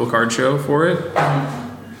at a local card show for it.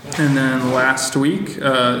 And then last week,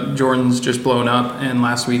 Jordan's just blown up, and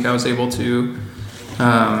last week I was able to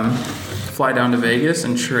fly down to Vegas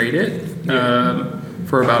and trade it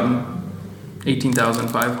for about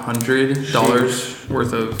 $18,500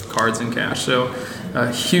 worth of cards in cash. So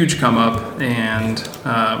a huge come up, and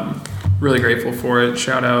really grateful for it.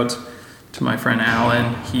 Shout out to my friend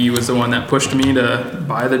Alan. He was the one that pushed me to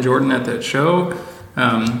buy the Jordan at that show.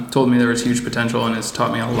 Told me there was huge potential and has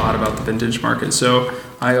taught me a lot about the vintage market. So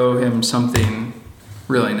I owe him something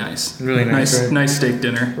really nice. Really nice. Right? Nice steak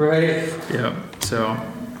dinner. Right. Yeah. So.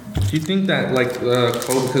 Do you think that like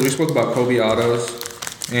Kobe, because we spoke about Kobe autos,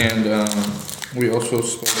 and we also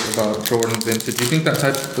spoke about Jordan vintage. Do you think that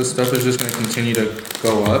type of stuff is just going to continue to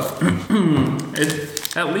go up?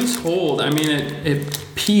 It at least hold. I mean, it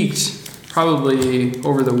peaked probably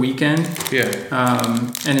over the weekend. Yeah.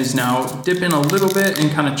 And is now dipping a little bit and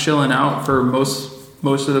kind of chilling out for most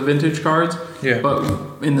of the vintage cards. Yeah. But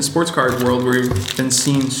in the sports card world, we've been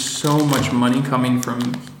seeing so much money coming from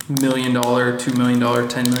 $1 million, $2 million,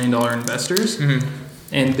 $10 million investors,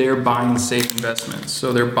 and they're buying safe investments.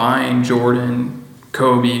 So they're buying Jordan,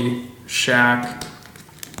 Kobe, Shaq,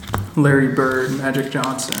 Larry Bird, Magic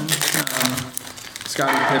Johnson,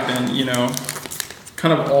 Scottie Pippen,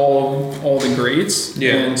 kind of all the greats.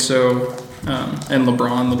 Yeah. And so, and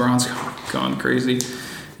LeBron's gone crazy.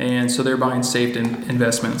 And so they're buying safe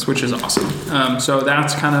investments, which is awesome. So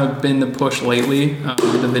that's kind of been the push lately.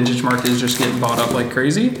 The vintage market is just getting bought up like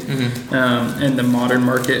crazy. And the modern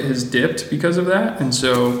market has dipped because of that. And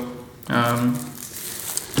so,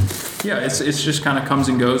 it's just kind of comes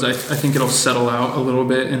and goes. I think it'll settle out a little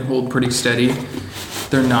bit and hold pretty steady.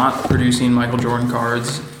 They're not producing Michael Jordan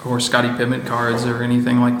cards or Scottie Pippen cards or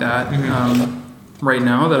anything like that right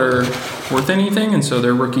now that are worth anything, and so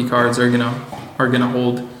their rookie cards are gonna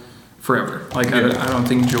hold forever. Like I don't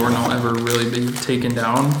think Jordan will ever really be taken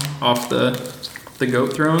down off the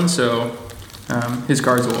GOAT throne. So his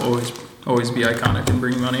cards will always be iconic and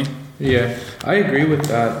bring money. Yeah, I agree with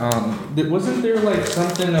that. Wasn't there like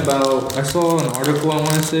something about, I saw an article, I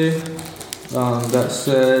want to say, that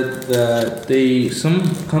said that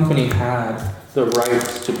some company had the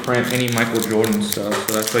rights to print any Michael Jordan stuff,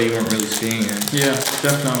 so that's why you weren't really seeing it. Yeah,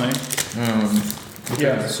 definitely. Okay.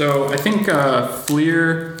 Yeah, so I think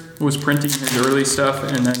Fleer was printing his early stuff,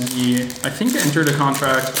 and then he, I think, entered a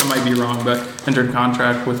contract, I might be wrong, but entered a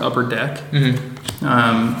contract with Upper Deck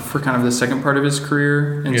for kind of the second part of his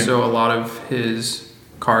career. And so a lot of his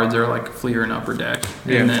cards are like Fleer and Upper Deck.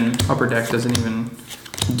 And then Upper Deck doesn't even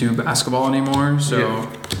do basketball anymore. So,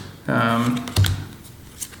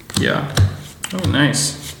 Oh,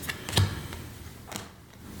 nice.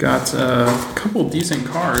 Got a couple decent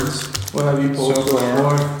cards. What have you pulled so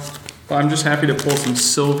far? Well, I'm just happy to pull some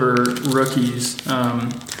silver rookies.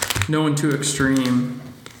 No one too extreme,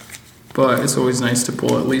 but it's always nice to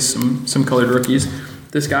pull at least some colored rookies.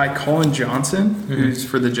 This guy, Colin Johnson, who's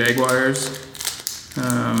for the Jaguars.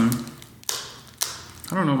 I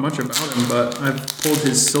don't know much about him, but I've pulled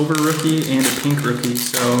his silver rookie and a pink rookie,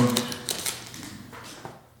 so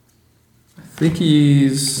I think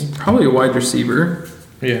he's probably a wide receiver.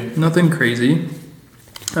 Yeah. Nothing crazy.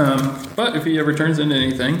 But if he ever turns into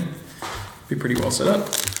anything, be pretty well set up.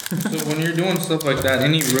 So when you're doing stuff like that,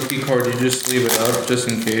 any rookie card, you just sleeve it up just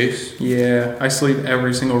in case? Yeah, I sleeve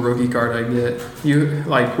every single rookie card I get. You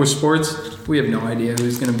like with sports, we have no idea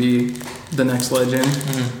who's going to be the next legend.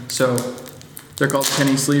 So they're called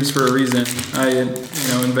penny sleeves for a reason. I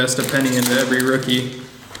invest a penny into every rookie,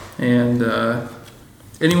 and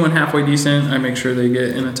anyone halfway decent, I make sure they get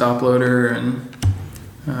in a top loader and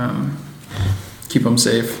keep them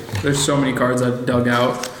safe. There's so many cards I've dug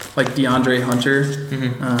out. Like DeAndre Hunter,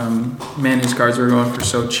 man, his cards were going for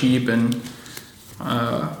so cheap,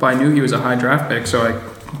 but I knew he was a high draft pick, so I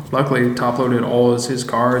luckily top loaded all of his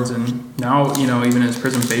cards, and now even his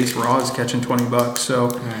Prism base raw is catching $20. So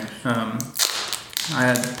I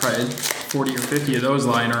had probably 40 or 50 of those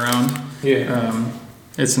lying around.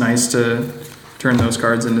 It's nice to turn those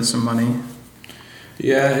cards into some money.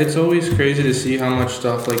 Yeah, it's always crazy to see how much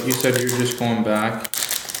stuff, like you said, you're just going back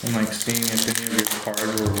and like seeing if any of your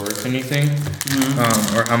cards were worth anything,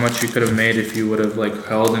 or how much you could have made if you would have like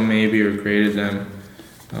held them maybe or graded them.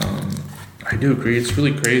 I do agree. It's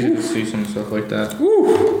really crazy to see some stuff like that.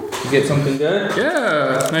 Woo! You get something good?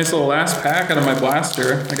 Yeah, nice little last pack out of my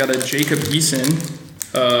blaster. I got a Jacob Eason,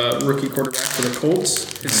 rookie quarterback for the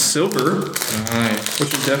Colts. It's silver, Nice.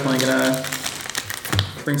 which is definitely gonna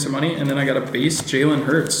bring some money. And then I got a base Jalen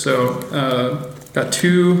Hurts. So got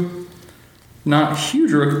two not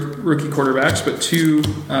huge rookie quarterbacks, but two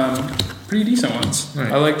pretty decent ones.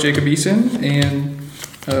 Right. I like Jacob Eason and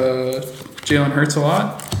Jalen Hurts a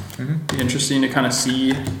lot. Be interesting to kind of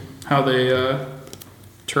see how they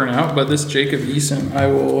turn out. But this Jacob Eason, I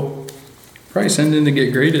will probably send in to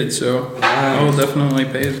get graded. So I will definitely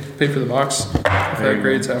pay for the box if that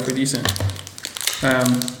grade's halfway decent.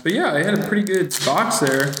 But yeah, I had a pretty good box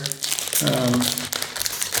there.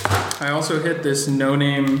 I also hit this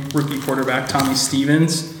no-name rookie quarterback, Tommy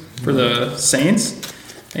Stevens, for the Saints.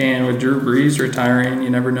 And with Drew Brees retiring, you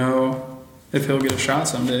never know if he'll get a shot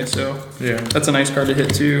someday. So Yeah. that's a nice card to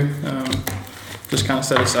hit too. Just kind of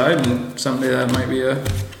set aside, and someday that might be a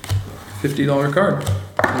 $50 card.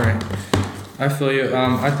 Right. I feel you.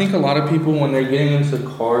 I think a lot of people, when they're getting into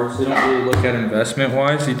cards, they don't really look at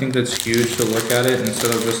investment-wise. Do you think that's huge to look at it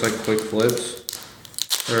instead of just like quick flips?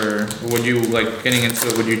 Or would you, like, getting into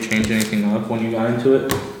it, would you change anything up when you got into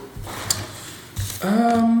it?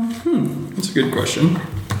 That's a good question.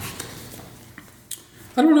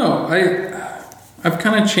 I don't know. I've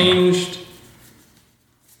kind of changed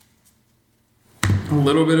a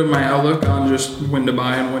little bit of my outlook on just when to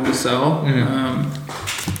buy and when to sell. In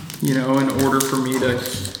order for me to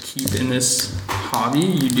keep in this hobby,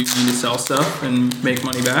 you do need to sell stuff and make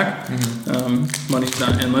money back. Money's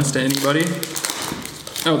not endless to anybody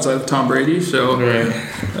outside of Tom Brady. So,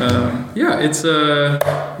 it's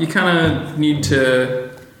you kind of need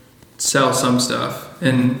to sell some stuff.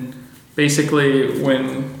 And basically,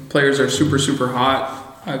 when players are super, super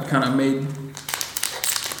hot, I've kind of made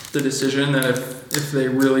the decision that if they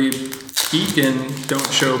really peak and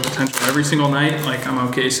don't show potential every single night, like I'm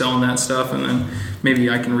okay selling that stuff, and then maybe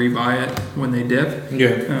I can rebuy it when they dip.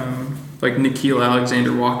 Like Nikhil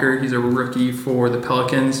Alexander-Walker, he's a rookie for the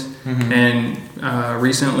Pelicans, and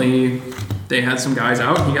recently they had some guys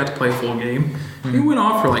out. He got to play a full game. He went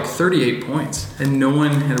off for like 38 points, and no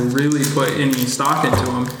one had really put any stock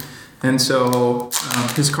into him. And so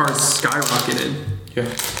his cards skyrocketed.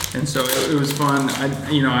 And so it was fun.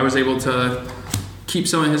 I was able to keep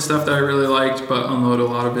some of his stuff that I really liked, but unload a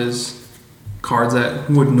lot of his cards that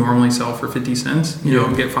would normally sell for 50 cents,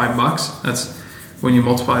 and get $5. That's when you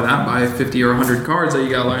multiply that by 50 or 100 cards that you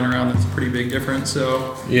got lying around, that's a pretty big difference.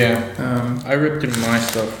 So I ripped through my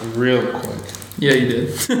stuff real quick. Yeah, you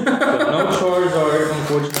did. But no Charizard,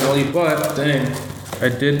 unfortunately, but Dang. I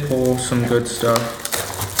did pull some good stuff.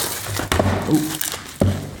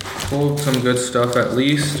 Pulled some good stuff at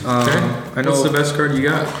least. I know. What's the best card you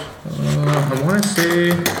got? I want to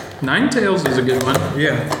say Ninetales is a good one.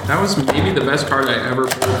 Yeah. That was maybe the best card I ever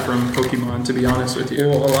pulled from Pokemon, to be honest with you.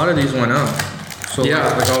 Well, a lot of these went up. So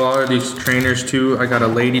Yeah. like a lot of these trainers too. I got a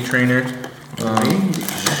lady trainer,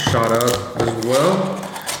 shot up as well.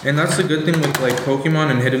 And that's the good thing with like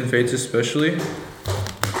Pokemon and Hidden Fates especially.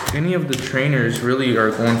 Any of the trainers really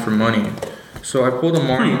are going for money. So I pulled a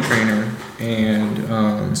Marnie trainer,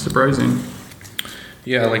 and Surprising.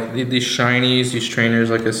 yeah, like these shinies, these trainers,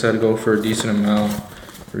 like I said, go for a decent amount,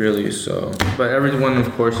 really. So, but everyone,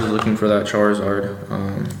 of course, is looking for that Charizard.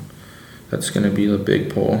 That's gonna be the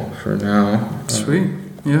big pull for now. Sweet.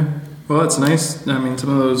 Yeah. Well, it's nice. I mean, some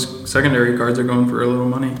of those secondary cards are going for a little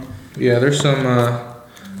money. Yeah, there's some.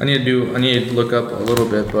 I need to look up a little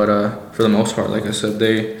bit, but for the most part, like I said,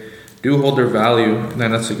 do hold their value, and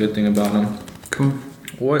that's a good thing about them. Cool.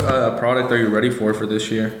 What product are you ready for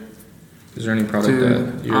this year? Is there any product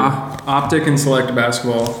that you're... Optic and Select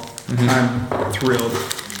basketball. I'm thrilled.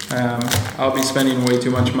 I'll be spending way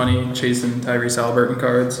too much money chasing Tyrese Halliburton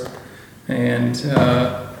cards. And,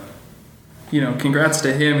 congrats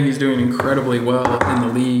to him. He's doing incredibly well in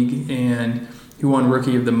the league. And he won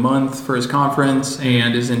Rookie of the Month for his conference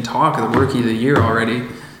and is in talk of the Rookie of the Year already,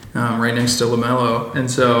 right next to LaMelo. And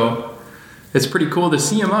so it's pretty cool to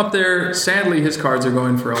see him up there. Sadly, his cards are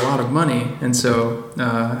going for a lot of money. And so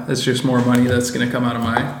it's just more money that's going to come out of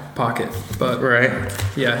my pocket. But right.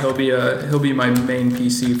 Yeah, he'll be my main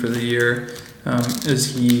PC for the year,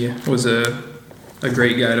 as he was a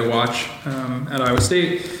great guy to watch at Iowa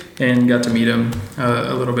State, and got to meet him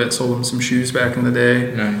a little bit. Sold him some shoes back in the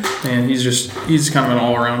day. Nice. And he's kind of an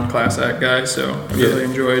all around class act guy. So I really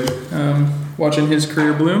enjoyed watching his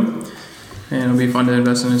career bloom, and it'll be fun to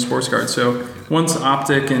invest in his sports cards. So once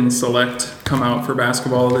Optic and Select come out for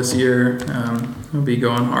basketball this year, I'll be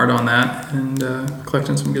going hard on that and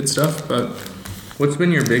collecting some good stuff. But what's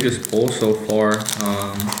been your biggest pull so far,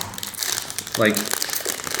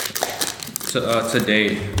 to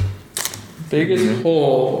date? Biggest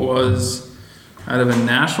pull was out of a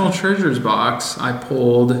National Treasures box. I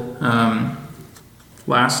pulled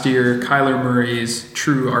last year Kyler Murray's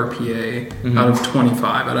True RPA out of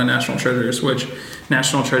 25 out of National Treasures, which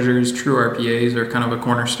National Treasures True RPAs are kind of a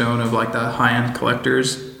cornerstone of like the high-end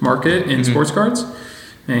collectors market in sports cards.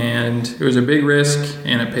 And it was a big risk,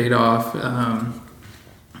 and it paid off.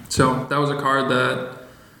 So that was a card that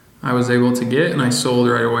I was able to get, and I sold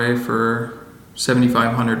right away for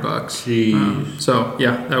 $7,500. So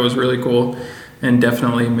yeah, that was really cool, and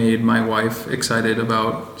definitely made my wife excited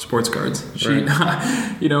about sports cards. She, it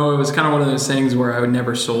was kind of one of those things where I would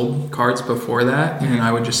never sold cards before that, and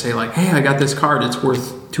I would just say like, "Hey, I got this card. It's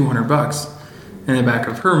worth $200." In the back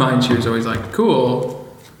of her mind, she was always like, "Cool,"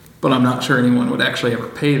 but I'm not sure anyone would actually ever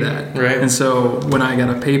pay that. Right. And so when I got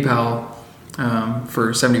a PayPal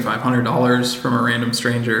for $7,500 from a random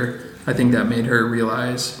stranger, I think that made her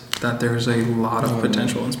realize that there's a lot of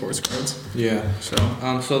potential in sports cards. Yeah. So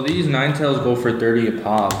these Ninetales go for $30 a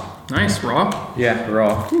pop. Nice. Raw? Yeah,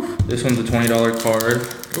 raw. Whew. This one's a $20 card.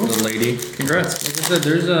 Cool. The lady. Congrats. Like I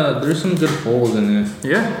said, there's some good pulls in this.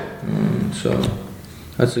 Yeah. So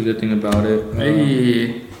that's a good thing about it.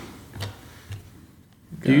 Hey.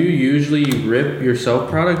 Do you usually rip your self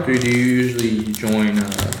product, or do you usually join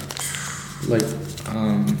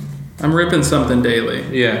I'm ripping something daily.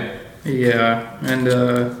 Yeah. Yeah. And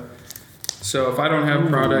so if I don't have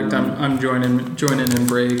product, I'm joining in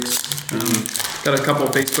breaks. Got a couple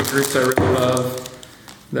of Facebook groups I really love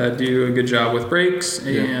that do a good job with breaks,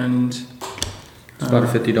 and it's about a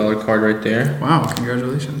 $50 card right there. Wow,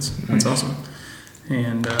 congratulations. That's awesome.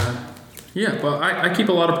 And well, I keep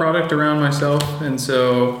a lot of product around myself, and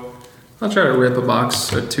so I'll try to rip a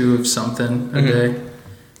box or two of something a day.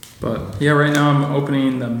 But yeah, right now I'm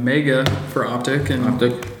opening the Mega for Optic, and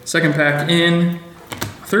second pack in,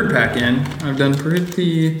 third pack in. I've done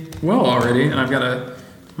pretty well already, and I've got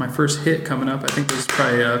my first hit coming up. I think this is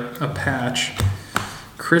probably a patch.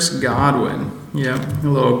 Chris Godwin. Yeah, a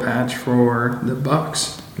little patch for the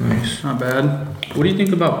Bucks. Nice. Not bad. What do you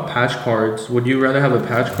think about patch cards? Would you rather have a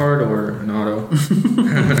patch card or an auto?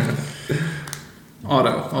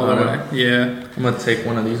 Auto, all the way. Yeah. I'm going to take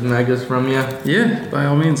one of these Megas from you. Yeah, by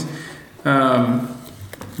all means.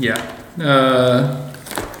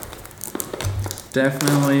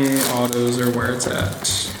 Definitely autos are where it's at.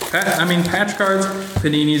 Patch cards,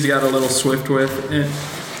 Panini's got a little swift with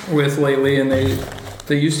lately, and they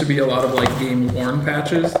used to be a lot of like game worn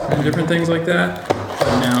patches and different things like that.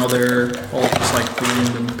 But now they're all just like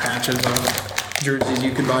random patches of jerseys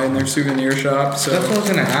you could buy in their souvenir shop. So that's what I was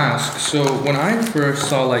gonna ask. So when I first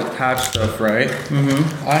saw like patch stuff, right?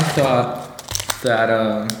 I thought that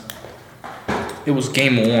it was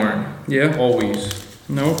game worn. Yeah. Always.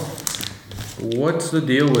 Nope. What's the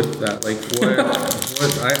deal with that? Like what?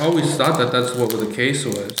 I always thought that's what the case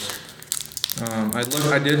was.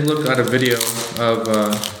 I did look at a video of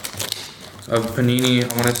Panini. I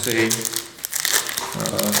want to say.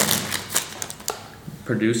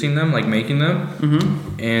 Producing them, like making them,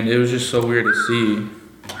 and it was just so weird to see.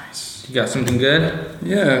 Nice. You got something good?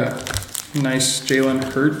 Yeah, nice Jalen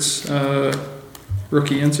Hurts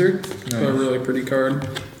rookie insert. Nice. A really pretty card.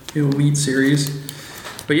 Elite series.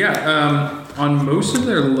 But yeah, on most of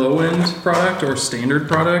their low end product or standard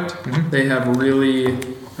product, they have really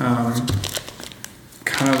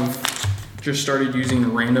kind of just started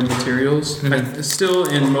using random materials. Still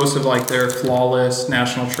in most of like their Flawless,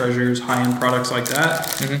 National Treasures, high-end products like that,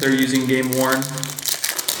 they're using game worn.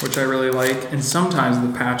 which I really like. And sometimes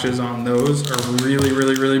the patches on those are really,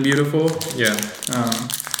 really, really beautiful. Yeah.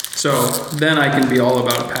 So then I can be all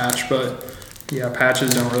about a patch, but yeah,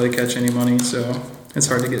 patches don't really catch any money, so it's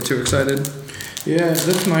hard to get too excited. Yeah,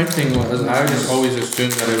 that's my thing. Was I just always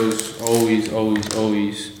assumed that it was always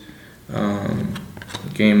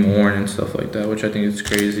game worn and stuff like that, which I think is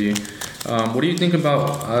crazy. What do you think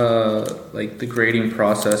about like the grading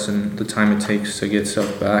process and the time it takes to get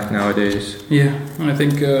stuff back nowadays? Yeah, I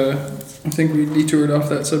think we detoured off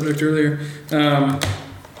that subject earlier.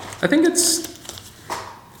 I think it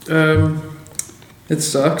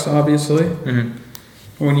sucks, obviously. Mm-hmm.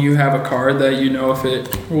 When you have a card that you know if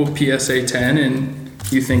it will PSA 10 and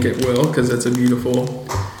you think it will because it's a beautiful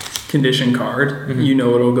condition card, mm-hmm. you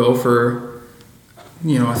know it'll go for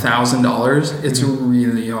 $1,000. It's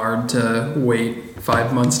really hard to wait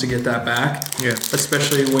 5 months to get that back. Yeah.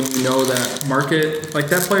 Especially when you know that market, like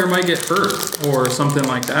that player might get hurt or something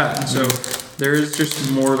like that. And so there's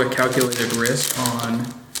just more of a calculated risk on,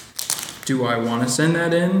 do I want to send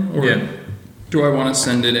that in or do I want to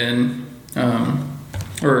send it in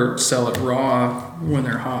or sell it raw when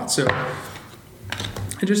they're hot? So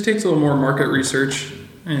it just takes a little more market research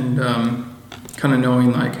and kind of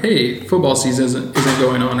knowing like, hey, football season isn't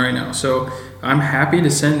going on right now. So I'm happy to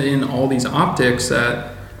send in all these optics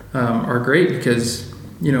that are great because,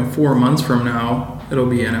 4 months from now, it'll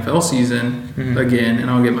be NFL season again, and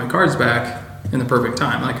I'll get my cards back in the perfect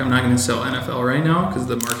time. Like I'm not going to sell NFL right now because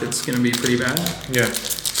the market's going to be pretty bad. Yeah.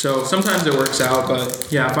 So sometimes it works out, but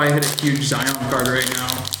yeah, if I hit a huge Zion card right now,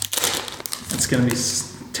 it's going to be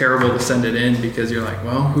terrible to send it in because you're like,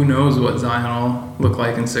 well, who knows what Zion will look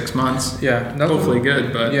like in 6 months. Yeah. Hopefully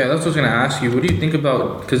good, but... Yeah, that's what I was going to ask you. What do you think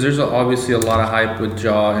about... Because there's obviously a lot of hype with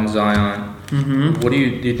Ja and Zion. Mm-hmm. What do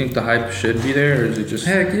you think the hype should be there, or is it just...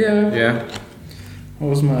 Heck yeah. Yeah.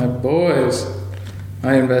 Those my boys.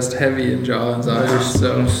 I invest heavy in Ja and Zion,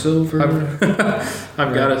 so... Silver.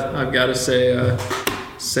 I've got to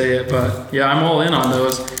say it, but yeah, I'm all in on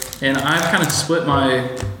those. And I've kind of split my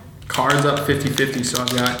cards up 50-50, so I've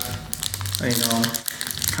got,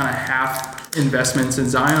 kind of half investments in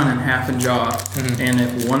Zion and half in Ja. Mm-hmm. And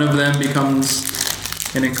if one of them becomes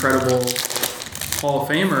an incredible Hall of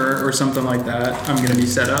Famer or something like that, I'm going to be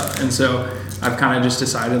set up. And so I've kind of just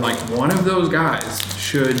decided like one of those guys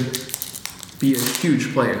should be a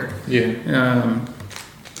huge player. Yeah.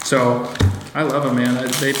 So I love them, man.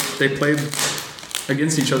 They played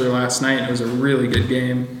against each other last night. It was a really good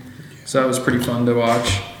game. So that was pretty fun to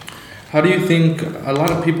watch. How do you think, a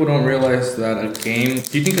lot of people don't realize that do you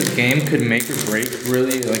think a game could make or break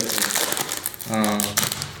really,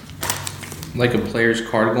 like a player's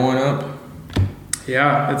card going up?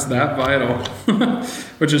 Yeah, it's that vital,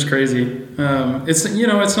 which is crazy. It's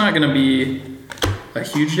not going to be a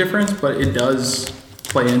huge difference, but it does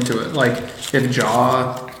play into it. Like if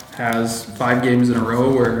Ja has 5 games in a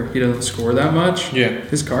row where he doesn't score that much,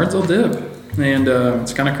 his cards will dip. And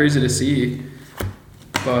it's kind of crazy to see.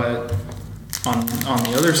 But on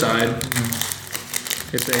the other side,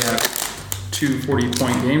 if they have 2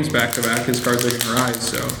 40-point games back-to-back, his cards are going to rise.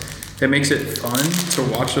 So it makes it fun to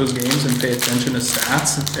watch those games and pay attention to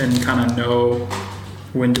stats and kind of know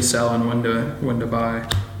when to sell and when to buy.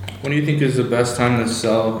 When do you think is the best time to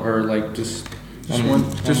sell, or like just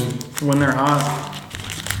when they're hot?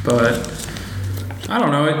 But I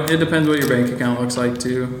don't know. It depends what your bank account looks like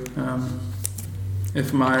too.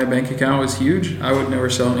 If my bank account was huge, I would never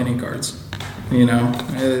sell any cards.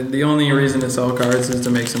 The only reason to sell cards is to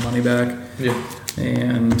make some money back. Yeah.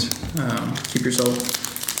 And keep yourself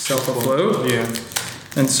afloat. Yeah.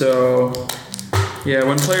 And so, yeah,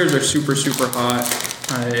 when players are super, super hot,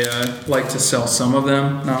 I like to sell some of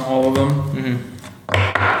them, not all of them.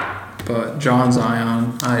 Mm-hmm. But Ja and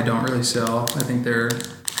Zion, I don't really sell. I think they're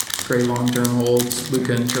great long-term holds.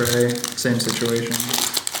 Luka and Trey, same situation.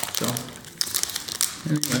 So,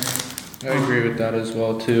 anyway. I agree with that as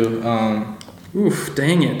well, too. Oof,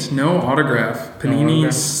 dang it. No autograph.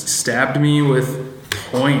 Panini stabbed me with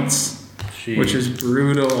points, which is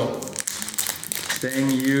brutal.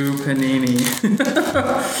 Dang you, Panini.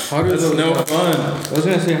 That's no fun. I was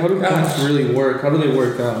going to say, how do points really work? How do they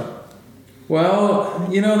work out? Well,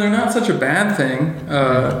 they're not such a bad thing,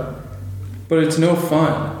 but it's no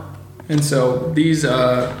fun. And so these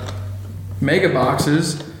mega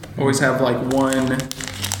boxes always have like one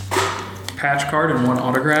patch card and one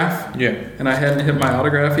autograph. Yeah. And I hadn't hit my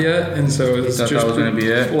autograph yet, and so it's just that was going to be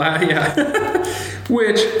it. Yeah.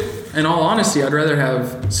 Which, in all honesty, I'd rather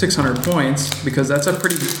have 600 points because that's a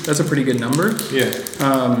pretty good number. Yeah.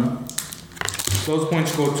 Those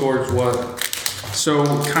points go towards what? So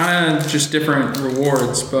kind of just different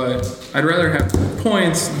rewards, but I'd rather have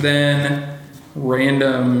points than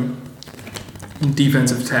random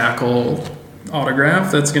defensive tackle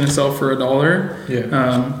autograph that's going to sell for $1.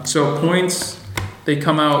 Yeah. So points,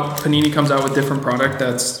 Panini comes out with different product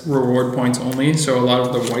that's reward points only. So a lot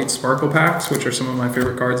of the white sparkle packs, which are some of my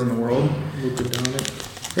favorite cards in the world.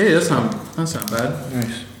 Hey, that's not bad.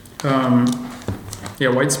 Nice. Yeah,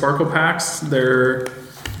 white sparkle packs,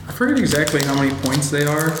 I forget exactly how many points they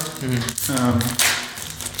are.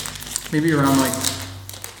 Maybe around like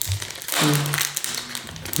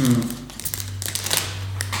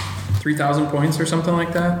 3,000 points or something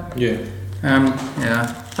like that. Yeah.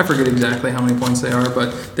 Yeah, I forget exactly how many points they are,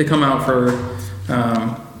 but they come out for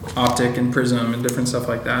Optic and Prism and different stuff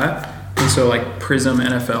like that. And so like Prism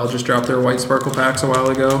NFL just dropped their white sparkle packs a while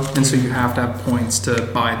ago, and so you have to have points to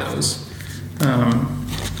buy those.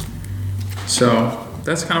 So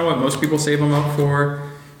that's kind of what most people save them up for.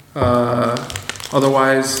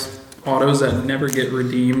 Otherwise, autos that never get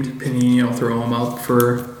redeemed, Panini will throw them up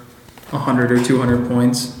for 100 or 200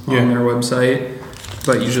 points on their website.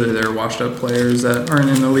 But usually they're washed up players that aren't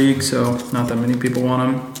in the league, so not that many people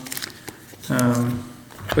want them.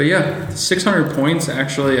 But yeah, 600 points,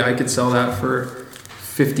 actually, I could sell that for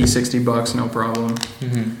 50, 60 bucks, no problem.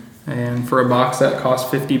 And for a box that costs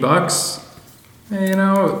 50 bucks, you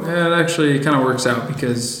know, it actually kind of works out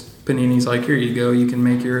because Panini's like, here you go, you can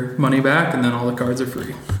make your money back, and then all the cards are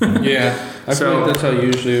free. Yeah, I feel like that's how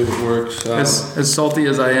usually it works. As salty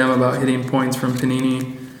as I am about hitting points from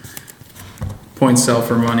Panini, points sell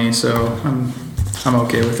for money, so I'm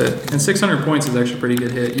okay with it. And 600 points is actually a pretty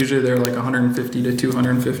good hit. Usually they're like 150 to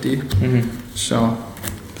 250. So,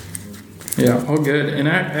 yeah, all good. And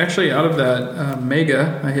actually out of that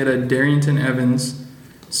Mega, I hit a Darrington Evans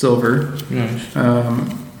silver. Nice.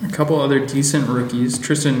 A couple other decent rookies.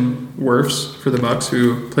 Tristan Wirfs for the Bucks,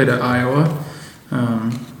 who played at Iowa.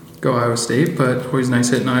 Go Iowa State, but always nice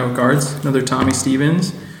hitting Iowa cards. Another Tommy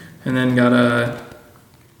Stevens. And then got a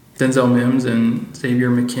Denzel Mims and Xavier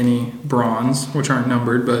McKinney bronze, which aren't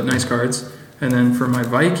numbered, but nice cards. And then for my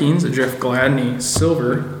Vikings, a Jeff Gladney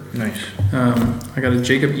silver. Nice. I got a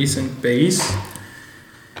Jacob Eason base,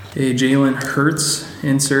 a Jalen Hurts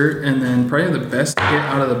insert, and then probably the best hit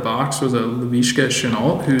out of the box was a Laviska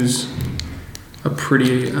Shenault, who's a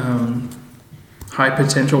pretty high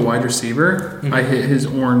potential wide receiver. I hit his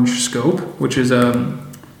orange scope, which is a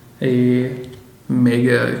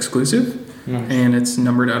Mega exclusive. Nice. And it's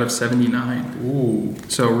numbered out of 79. Ooh.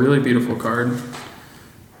 So really beautiful card. You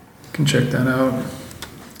can check that out.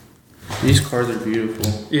 These cards are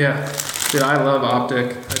beautiful. Yeah. Dude, I love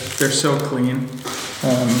Optic. They're so clean.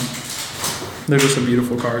 They're just a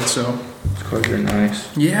beautiful card, so. These cards are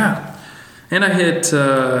nice. Yeah. And I hit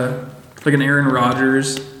like an Aaron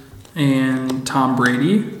Rodgers and Tom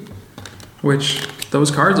Brady, which those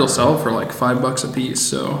cards will sell for like $5 a piece,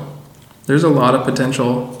 so there's a lot of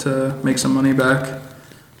potential to make some money back.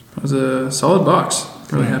 It was a solid box.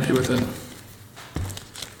 Really happy with it.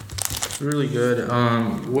 Really good.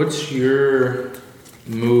 What's your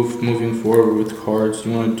moving forward with cards?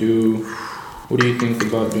 What do you think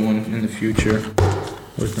about doing in the future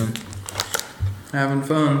with them? Having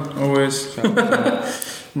fun, always.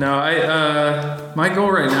 No, my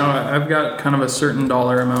goal right now, I've got kind of a certain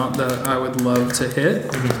dollar amount that I would love to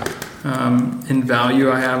hit. In value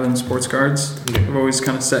I have in sports cards. I've always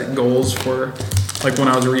kind of set goals for, like when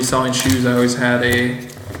I was reselling shoes, I always had a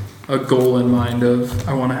goal in mind of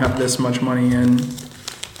I want to have this much money in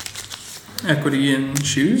equity in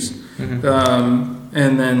shoes. And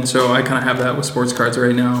then so I kind of have that with sports cards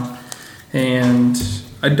right now. And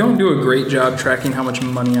I don't do a great job tracking how much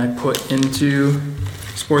money I put into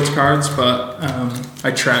sports cards, but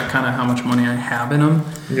I track kind of how much money I have in them.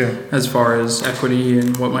 Yeah. As far as equity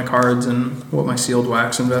and what my cards and what my sealed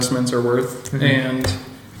wax investments are worth. And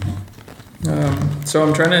so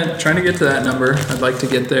I'm trying to get to that number. I'd like to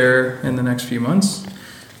get there in the next few months.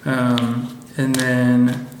 And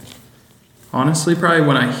then honestly, probably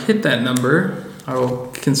when I hit that number, I will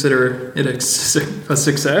consider it a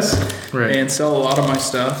success, right, and sell a lot of my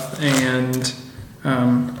stuff and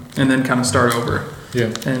then kind of start over.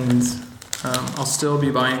 Yeah. And I'll still be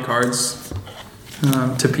buying cards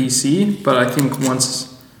to PC, but I think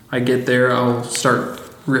once I get there, I'll start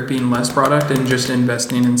ripping less product and just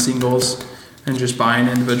investing in singles and just buying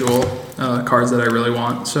individual cards that I really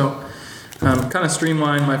want. So kind of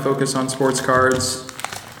streamline my focus on sports cards,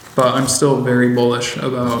 but I'm still very bullish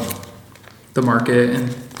about the market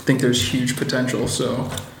and think there's huge potential. So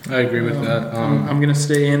I agree with that. I'm going to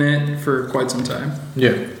stay in it for quite some time.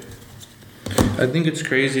 Yeah. I think it's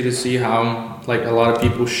crazy to see how like a lot of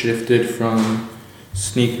people shifted from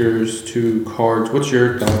sneakers to cards. What's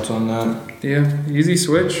your thoughts on that? Yeah, easy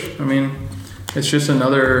switch. I mean, it's just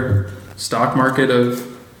another stock market of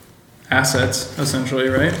assets, essentially,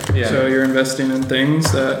 right? Yeah. So you're investing in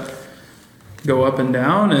things that go up and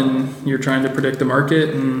down, and you're trying to predict the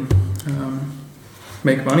market and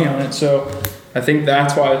make money on it. So I think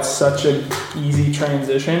that's why it's such an easy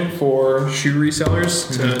transition for shoe resellers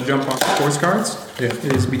to jump on sports cards. Yeah.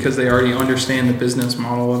 Is because they already understand the business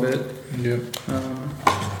model of it. Yeah.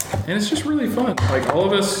 And it's just really fun. Like, all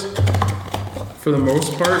of us, for the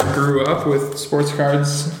most part, grew up with sports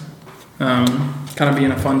cards kind of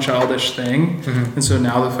being a fun, childish thing. And so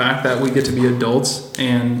now the fact that we get to be adults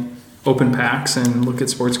and open packs and look at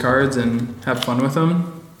sports cards and have fun with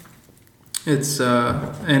them, it's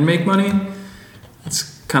and make money,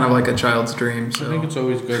 it's kind of like a child's dream. So I think it's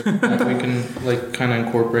always good that we can like kind of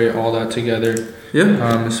incorporate all that together.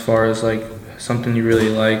 Yeah. As far as like something you really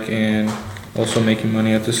like and also making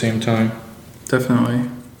money at the same time. Definitely.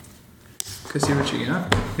 Can I see what you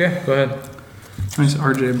got? Yeah, go ahead. Nice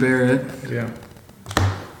RJ Barrett. Yeah.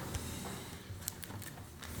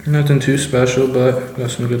 Nothing too special, but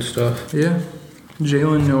got some good stuff. Yeah.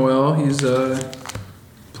 Jalen Noel, he's a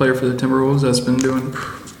player for the Timberwolves that's been doing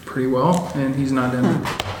pretty well, and he's not in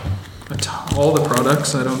all the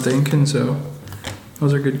products, I don't think, and so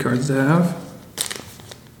those are good cards to have.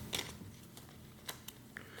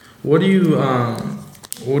 What do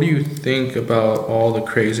you think about all the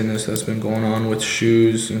craziness that's been going on with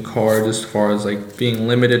shoes and cards as far as like being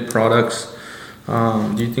limited products?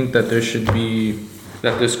 Do you think that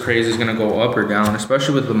this craze is going to go up or down,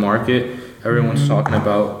 especially with the market? Everyone's talking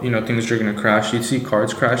about, things are going to crash. Do you see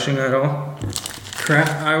cards crashing at all?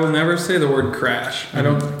 I will never say the word crash. I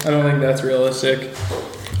don't think that's realistic.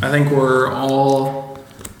 I think we're all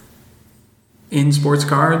in sports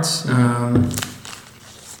cards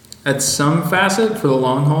at some facet for the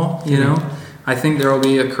long haul, I think there will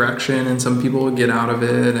be a correction and some people will get out of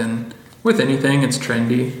it, and with anything it's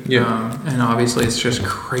trendy. Yeah. And obviously it's just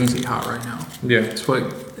crazy hot right now. Yeah. It's what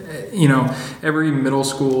every middle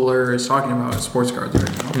schooler is talking about is sports cards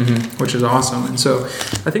right now, which is awesome. And so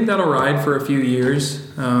I think that'll ride for a few years.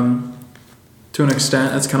 To an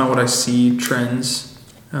extent, that's kind of what I see trends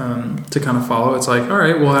to kind of follow. It's like, all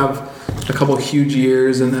right, we'll have a couple huge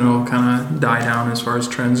years and then it'll kind of die down as far as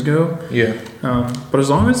trends go. Yeah. But as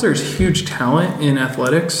long as there's huge talent in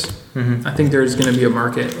athletics, I think there's going to be a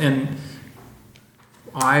market. And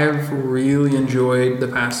I've really enjoyed the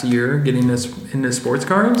past year getting into sports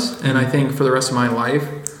cards, and I think for the rest of my life,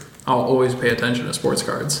 I'll always pay attention to sports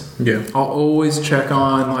cards. Yeah. I'll always check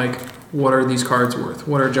on, like, what are these cards worth?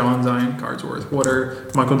 What are John Zion cards worth? What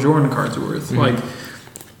are Michael Jordan cards worth?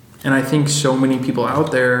 And I think so many people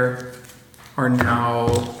out there are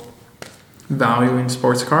now valuing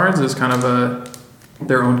sports cards as kind of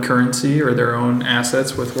their own currency or their own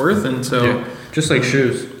assets with worth, and so. Yeah. Just like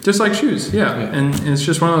shoes. Just like shoes, yeah. And it's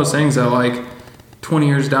just one of those things that, like, 20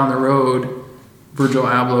 years down the road, Virgil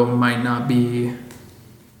Abloh might not be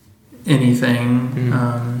anything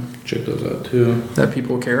Check those out too. that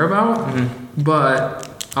people care about.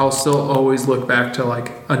 But I'll still always look back to,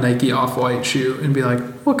 like, a Nike Off-White shoe and be like,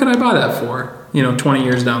 what could I buy that for? 20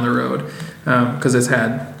 years down the road, because it's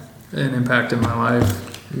had an impact in my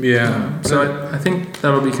life. Yeah. So I think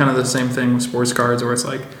that'll be kind of the same thing with sports cards, where it's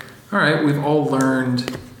like, all right, we've all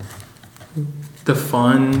learned the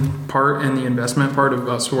fun part and the investment part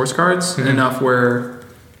about sports cards enough where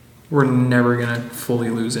we're never going to fully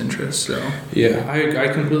lose interest. So yeah, I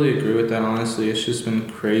completely agree with that, honestly. It's just been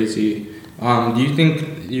crazy. Do you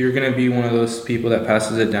think you're going to be one of those people that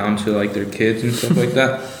passes it down to, like, their kids and stuff like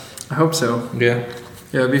that? I hope so. Yeah.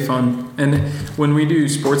 Yeah, it'd be fun. And when we do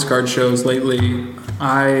sports card shows lately,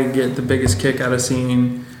 I get the biggest kick out of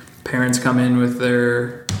seeing parents come in with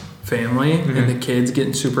their family and the kids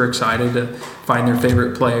getting super excited to find their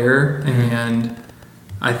favorite player, and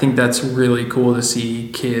I think that's really cool to see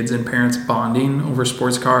kids and parents bonding over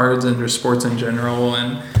sports cards and just sports in general.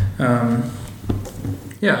 And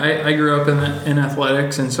I grew up in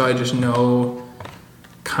athletics, and so I just know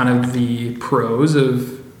kind of the pros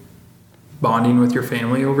of bonding with your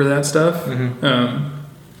family over that stuff.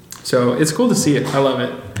 So it's cool to see it. I love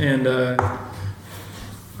it. And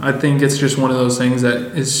I think it's just one of those things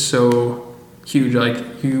that is so huge.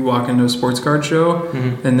 Like, you walk into a sports card show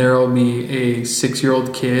and there will be a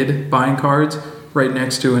 6-year-old kid buying cards right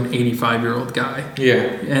next to an 85-year-old guy. Yeah.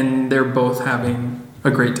 And they're both having a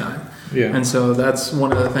great time. Yeah. And so that's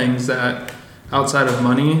one of the things that, outside of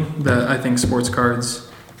money, that I think sports cards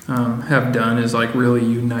have done is, like, really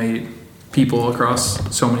unite people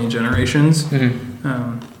across so many generations.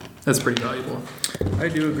 that's pretty valuable. I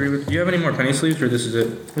do agree with. Do you have any more penny sleeves, or this is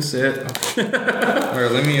it? That's it. All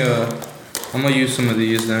right, let me. I'm gonna use some of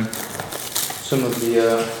these then. Some of the.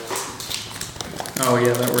 Oh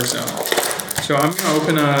yeah, that works out. So I'm gonna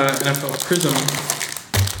open a NFL Prism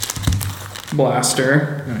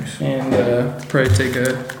blaster. Nice. And probably take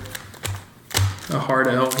a hard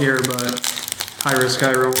L here, but high risk,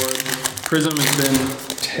 high reward. Prism has been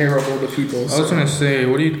terrible to people. I was gonna say,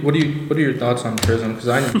 what are your thoughts on Prism? Because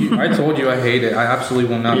I told you I hate it. I absolutely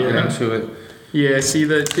will not get into it. Yeah. See,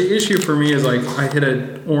 the issue for me is like I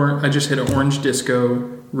just hit an Orange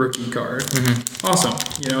Disco rookie card. Mm-hmm. Awesome.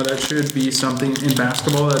 That should be something in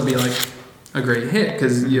basketball that'd be like a great hit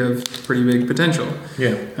because you have pretty big potential.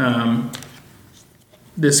 Yeah.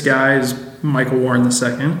 This guy is Michael Warren II.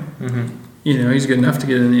 Mm-hmm. He's good enough to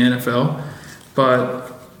get in the NFL,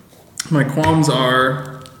 but my qualms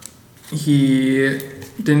are he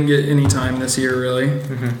didn't get any time this year, really.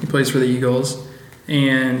 Mm-hmm. He plays for the Eagles,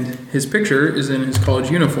 and his picture is in his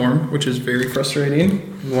college uniform, which is very frustrating.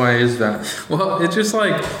 Why is that? Well, it just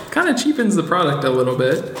like kind of cheapens the product a little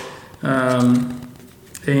bit.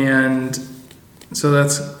 And so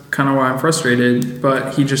that's kind of why I'm frustrated,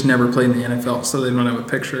 but he just never played in the NFL, so they don't have a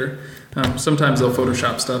picture. Sometimes they'll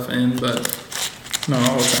Photoshop stuff in, but not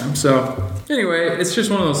all the time. So anyway, it's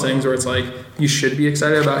just one of those things where it's like you should be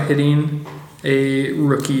excited about hitting a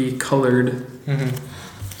rookie colored,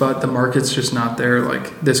 but the market's just not there.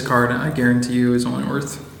 Like this card, I guarantee you, is only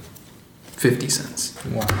worth 50 cents.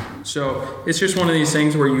 Wow. So it's just one of these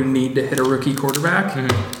things where you need to hit a rookie quarterback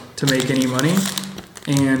to make any money,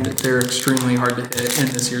 and they're extremely hard to hit in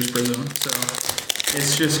this year's Prism. So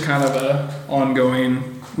it's just kind of a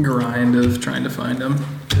ongoing grind of trying to find them.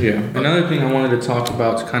 Yeah. Another thing I wanted to talk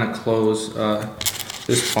about to kind of close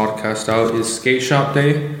this podcast out is Skate Shop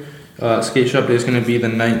Day. Skate Shop Day is going to be the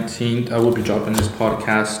 19th. I will be dropping this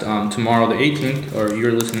podcast tomorrow, the 18th, or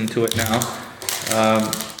you're listening to it now.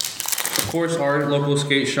 Of course, our local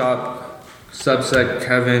skate shop, Subsec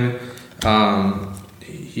Kevin,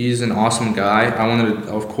 he's an awesome guy. I wanted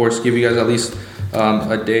to, of course, give you guys at least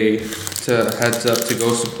a day to heads up to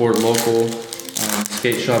go support local.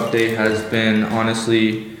 Skate Shop Day has been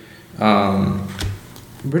honestly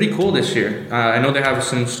pretty cool this year. I know they have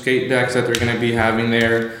some skate decks that they're going to be having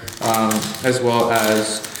there, as well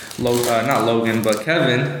as not Logan, but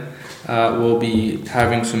Kevin will be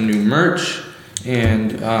having some new merch,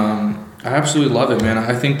 and I absolutely love it, man.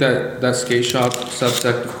 I think that skate shop,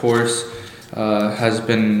 Subsec, of course, has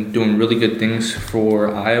been doing really good things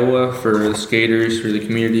for Iowa, for the skaters, for the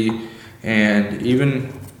community, and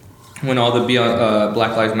even when all the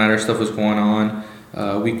Black Lives Matter stuff was going on,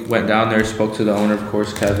 we went down there, spoke to the owner, of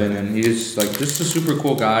course, Kevin, and he's like just a super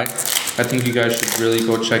cool guy. I think you guys should really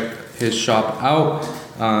go check his shop out.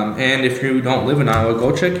 And if you don't live in Iowa,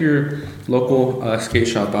 go check your local skate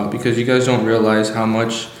shop out, because you guys don't realize how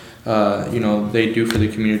much they do for the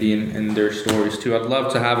community and their stories too. I'd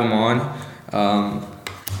love to have him on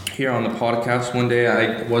here on the podcast one day.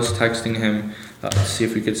 I was texting him to see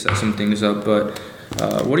if we could set some things up, but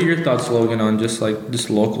what are your thoughts, Logan, on just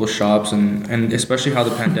local shops and especially how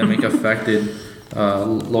the pandemic affected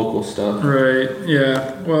local stuff? Right.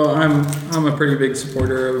 Yeah. Well, I'm a pretty big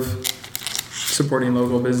supporter of supporting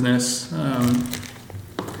local business,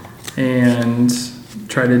 and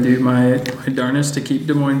try to do my darnest to keep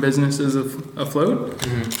Des Moines businesses afloat.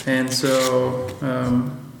 Mm-hmm. And so,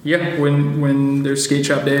 when there's skate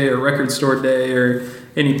shop day or record store day or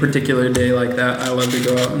any particular day like that, I love to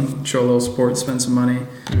go out and show a little support, spend some money,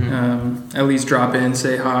 at least drop in,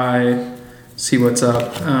 say hi, see what's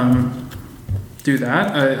up, do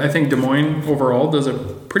that. I think Des Moines overall does a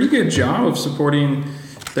pretty good job of supporting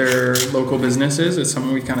their local businesses. It's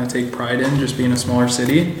something we kind of take pride in, just being a smaller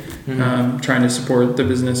city, trying to support the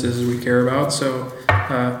businesses we care about. So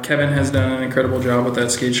Kevin has done an incredible job with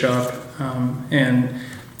that skate shop, and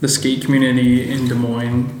the skate community in Des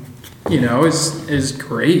Moines, is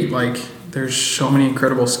great. Like, there's so many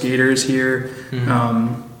incredible skaters here.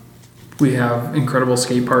 We have incredible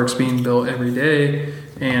skate parks being built every day,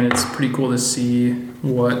 and it's pretty cool to see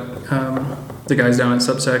what the guys down at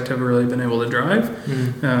Subsec have really been able to drive.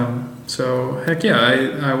 So heck yeah,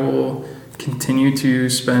 I will continue to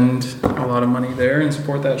spend a lot of money there and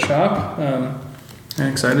support that shop. I'm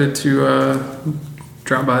excited to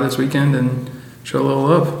drop by this weekend and show a little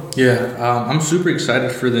love. Yeah, I'm super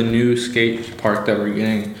excited for the new skate park that we're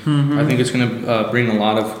getting. I think it's going to bring a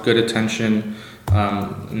lot of good attention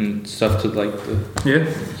and stuff to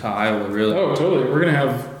to Iowa, really. Oh, totally. We're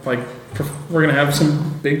gonna have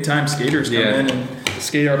some big time skaters come in and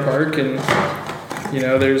skate our park, and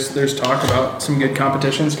there's talk about some good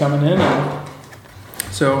competitions coming in, and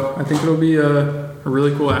So I think it'll be a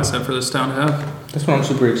really cool asset for this town to have. That's what I'm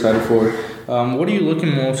super excited for. What are you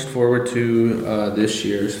looking most forward to this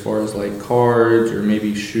year as far as like cards or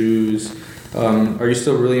maybe shoes? Are you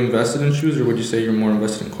still really invested in shoes, or would you say you're more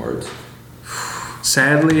invested in cards?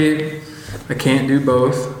 Sadly, I can't do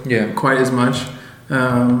both quite as much.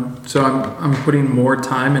 So I'm putting more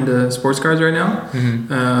time into sports cards right now.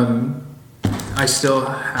 I still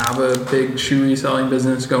have a big shoe reselling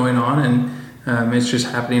business going on, and it's just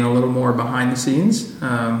happening a little more behind the scenes.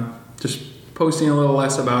 Just posting a little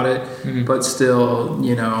less about it, but still,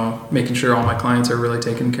 making sure all my clients are really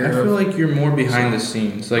taken care of. I feel like you're more behind the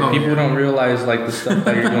scenes. Like people don't realize like the stuff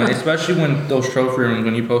that you're doing, especially when those trophy rooms,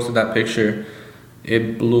 when you posted that picture,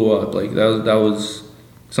 it blew up. Like that was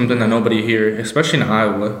something that nobody here, especially in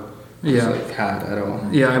Iowa, had at all.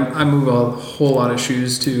 Yeah, I move a whole lot of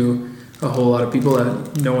shoes to a whole lot of people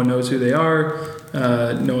that no one knows who they are.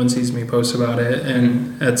 No one sees me post about it,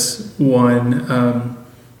 and that's one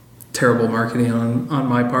terrible marketing on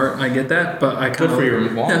my part. I get that, but I kind of good for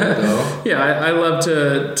your wallet though. Yeah, I love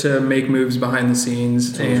to make moves behind the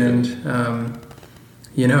scenes, and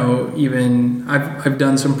even I've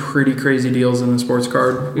done some pretty crazy deals in the sports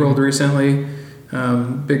card world recently,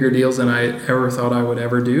 bigger deals than I ever thought I would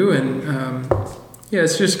ever do, and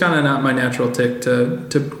it's just kind of not my natural tick to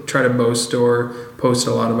try to boast or post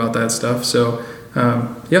a lot about that stuff. So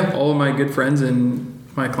all of my good friends and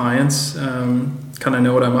my clients kind of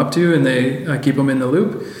know what I'm up to, and I keep them in the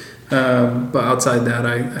loop. But outside that,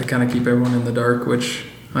 I kind of keep everyone in the dark, which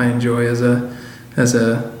I enjoy as a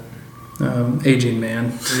aging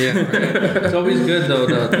man. Yeah, right. It's always good though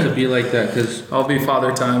to be like that, because I'll be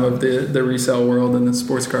father time of the resale world and the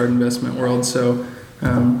sports card investment world. So,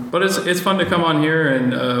 but it's fun to come on here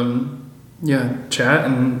and chat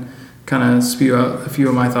and kind of spew out a few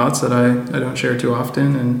of my thoughts that I don't share too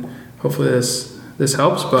often, and hopefully this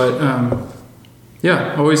helps. But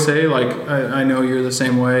I always say, like, I know you're the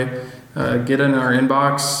same way. Get in our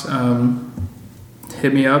inbox,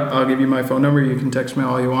 hit me up. I'll give you my phone number. You can text me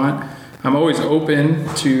all you want. I'm always open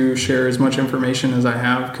to share as much information as I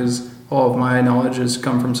have, because all of my knowledge has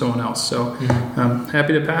come from someone else. So I'm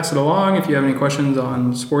happy to pass it along. If you have any questions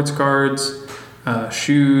on sports cards,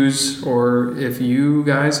 shoes, or if you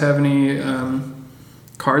guys have any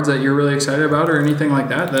cards that you're really excited about or anything like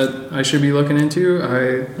that I should be looking into,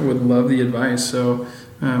 I would love the advice. So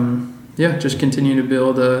just continue to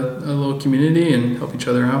build a little community and help each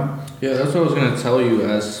other out. Yeah, that's what I was going to tell you.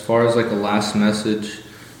 As far as like a last message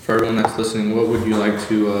for everyone that's listening, what would you like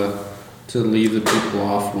to leave the people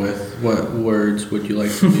off with? What words would you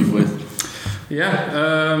like to leave with?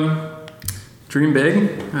 Dream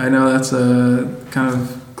big. I know that's a kind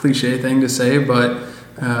of cliche thing to say, but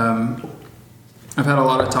I've had a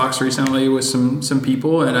lot of talks recently with some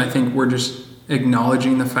people, and I think we're just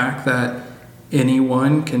acknowledging the fact that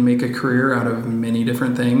anyone can make a career out of many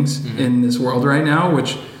different things in this world right now,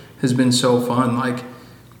 which has been so fun. Like,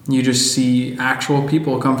 you just see actual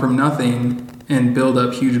people come from nothing and build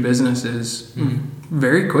up huge businesses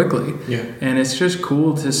very quickly. Yeah. And it's just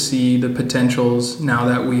cool to see the potentials now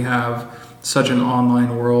that we have such an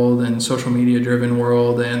online world and social media driven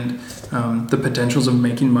world, and the potentials of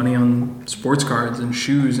making money on sports cards and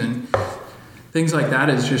shoes and things like that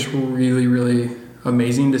is just really, really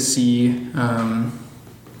amazing to see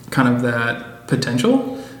kind of that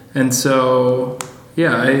potential. And so,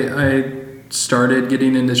 I started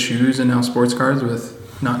getting into shoes and now sports cards with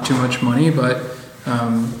not too much money, but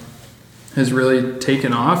has really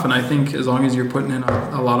taken off. And I think as long as you're putting in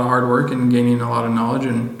a lot of hard work and gaining a lot of knowledge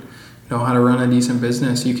and know how to run a decent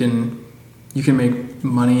business, you can make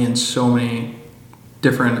money in so many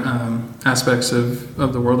different aspects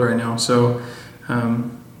of the world right now. So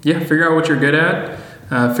figure out what you're good at,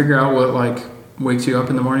 figure out what like wakes you up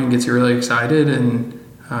in the morning, gets you really excited, and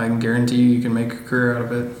I can guarantee you can make a career out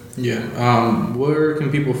of it. Where can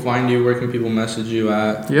people find you? Where can people message you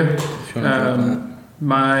at? If you want to drop that.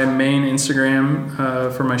 My main Instagram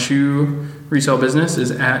for my shoe resale business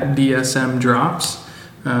is at DSM Drops.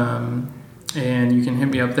 And you can hit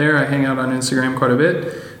me up there. I hang out on Instagram quite a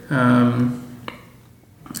bit.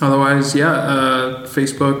 Otherwise,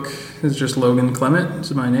 Facebook is just Logan Clement.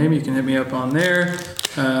 This is my name. You can hit me up on there.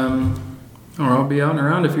 Or I'll be out and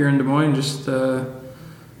around. If you're in Des Moines, just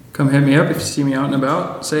come hit me up. If you see me out and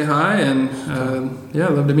about, say hi, and I'd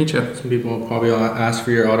love to meet you. Some people will probably ask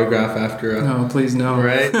for your autograph after. No, please no.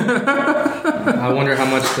 Right? I wonder how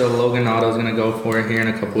much the Logan Auto is going to go for here in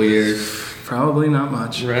a couple of years. Probably not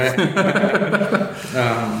much. Right.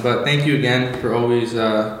 But thank you again for always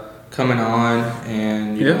coming on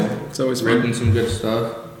and it's always ripping some good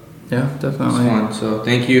stuff. Yeah, definitely. It's fun. So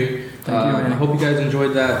thank you. Thank you, man. I hope you guys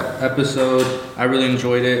enjoyed that episode. I really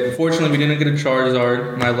enjoyed it. Unfortunately, we didn't get a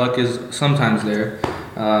Charizard. My luck is sometimes there.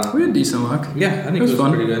 We had decent luck. Yeah, I think it was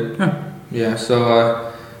fun. pretty good. Yeah. Yeah,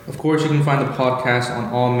 so of course you can find the podcast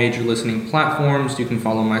on all major listening platforms. You can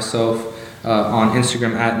follow myself on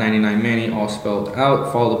Instagram at 99manny, all spelled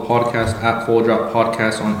out. Follow the podcast at Full Drop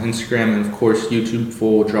Podcast on Instagram, and of course YouTube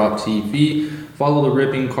Full Drop TV. Follow the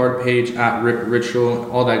Ripping Card page at Rip Ritual,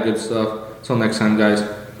 all that good stuff. Till next time, guys.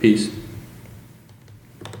 Peace.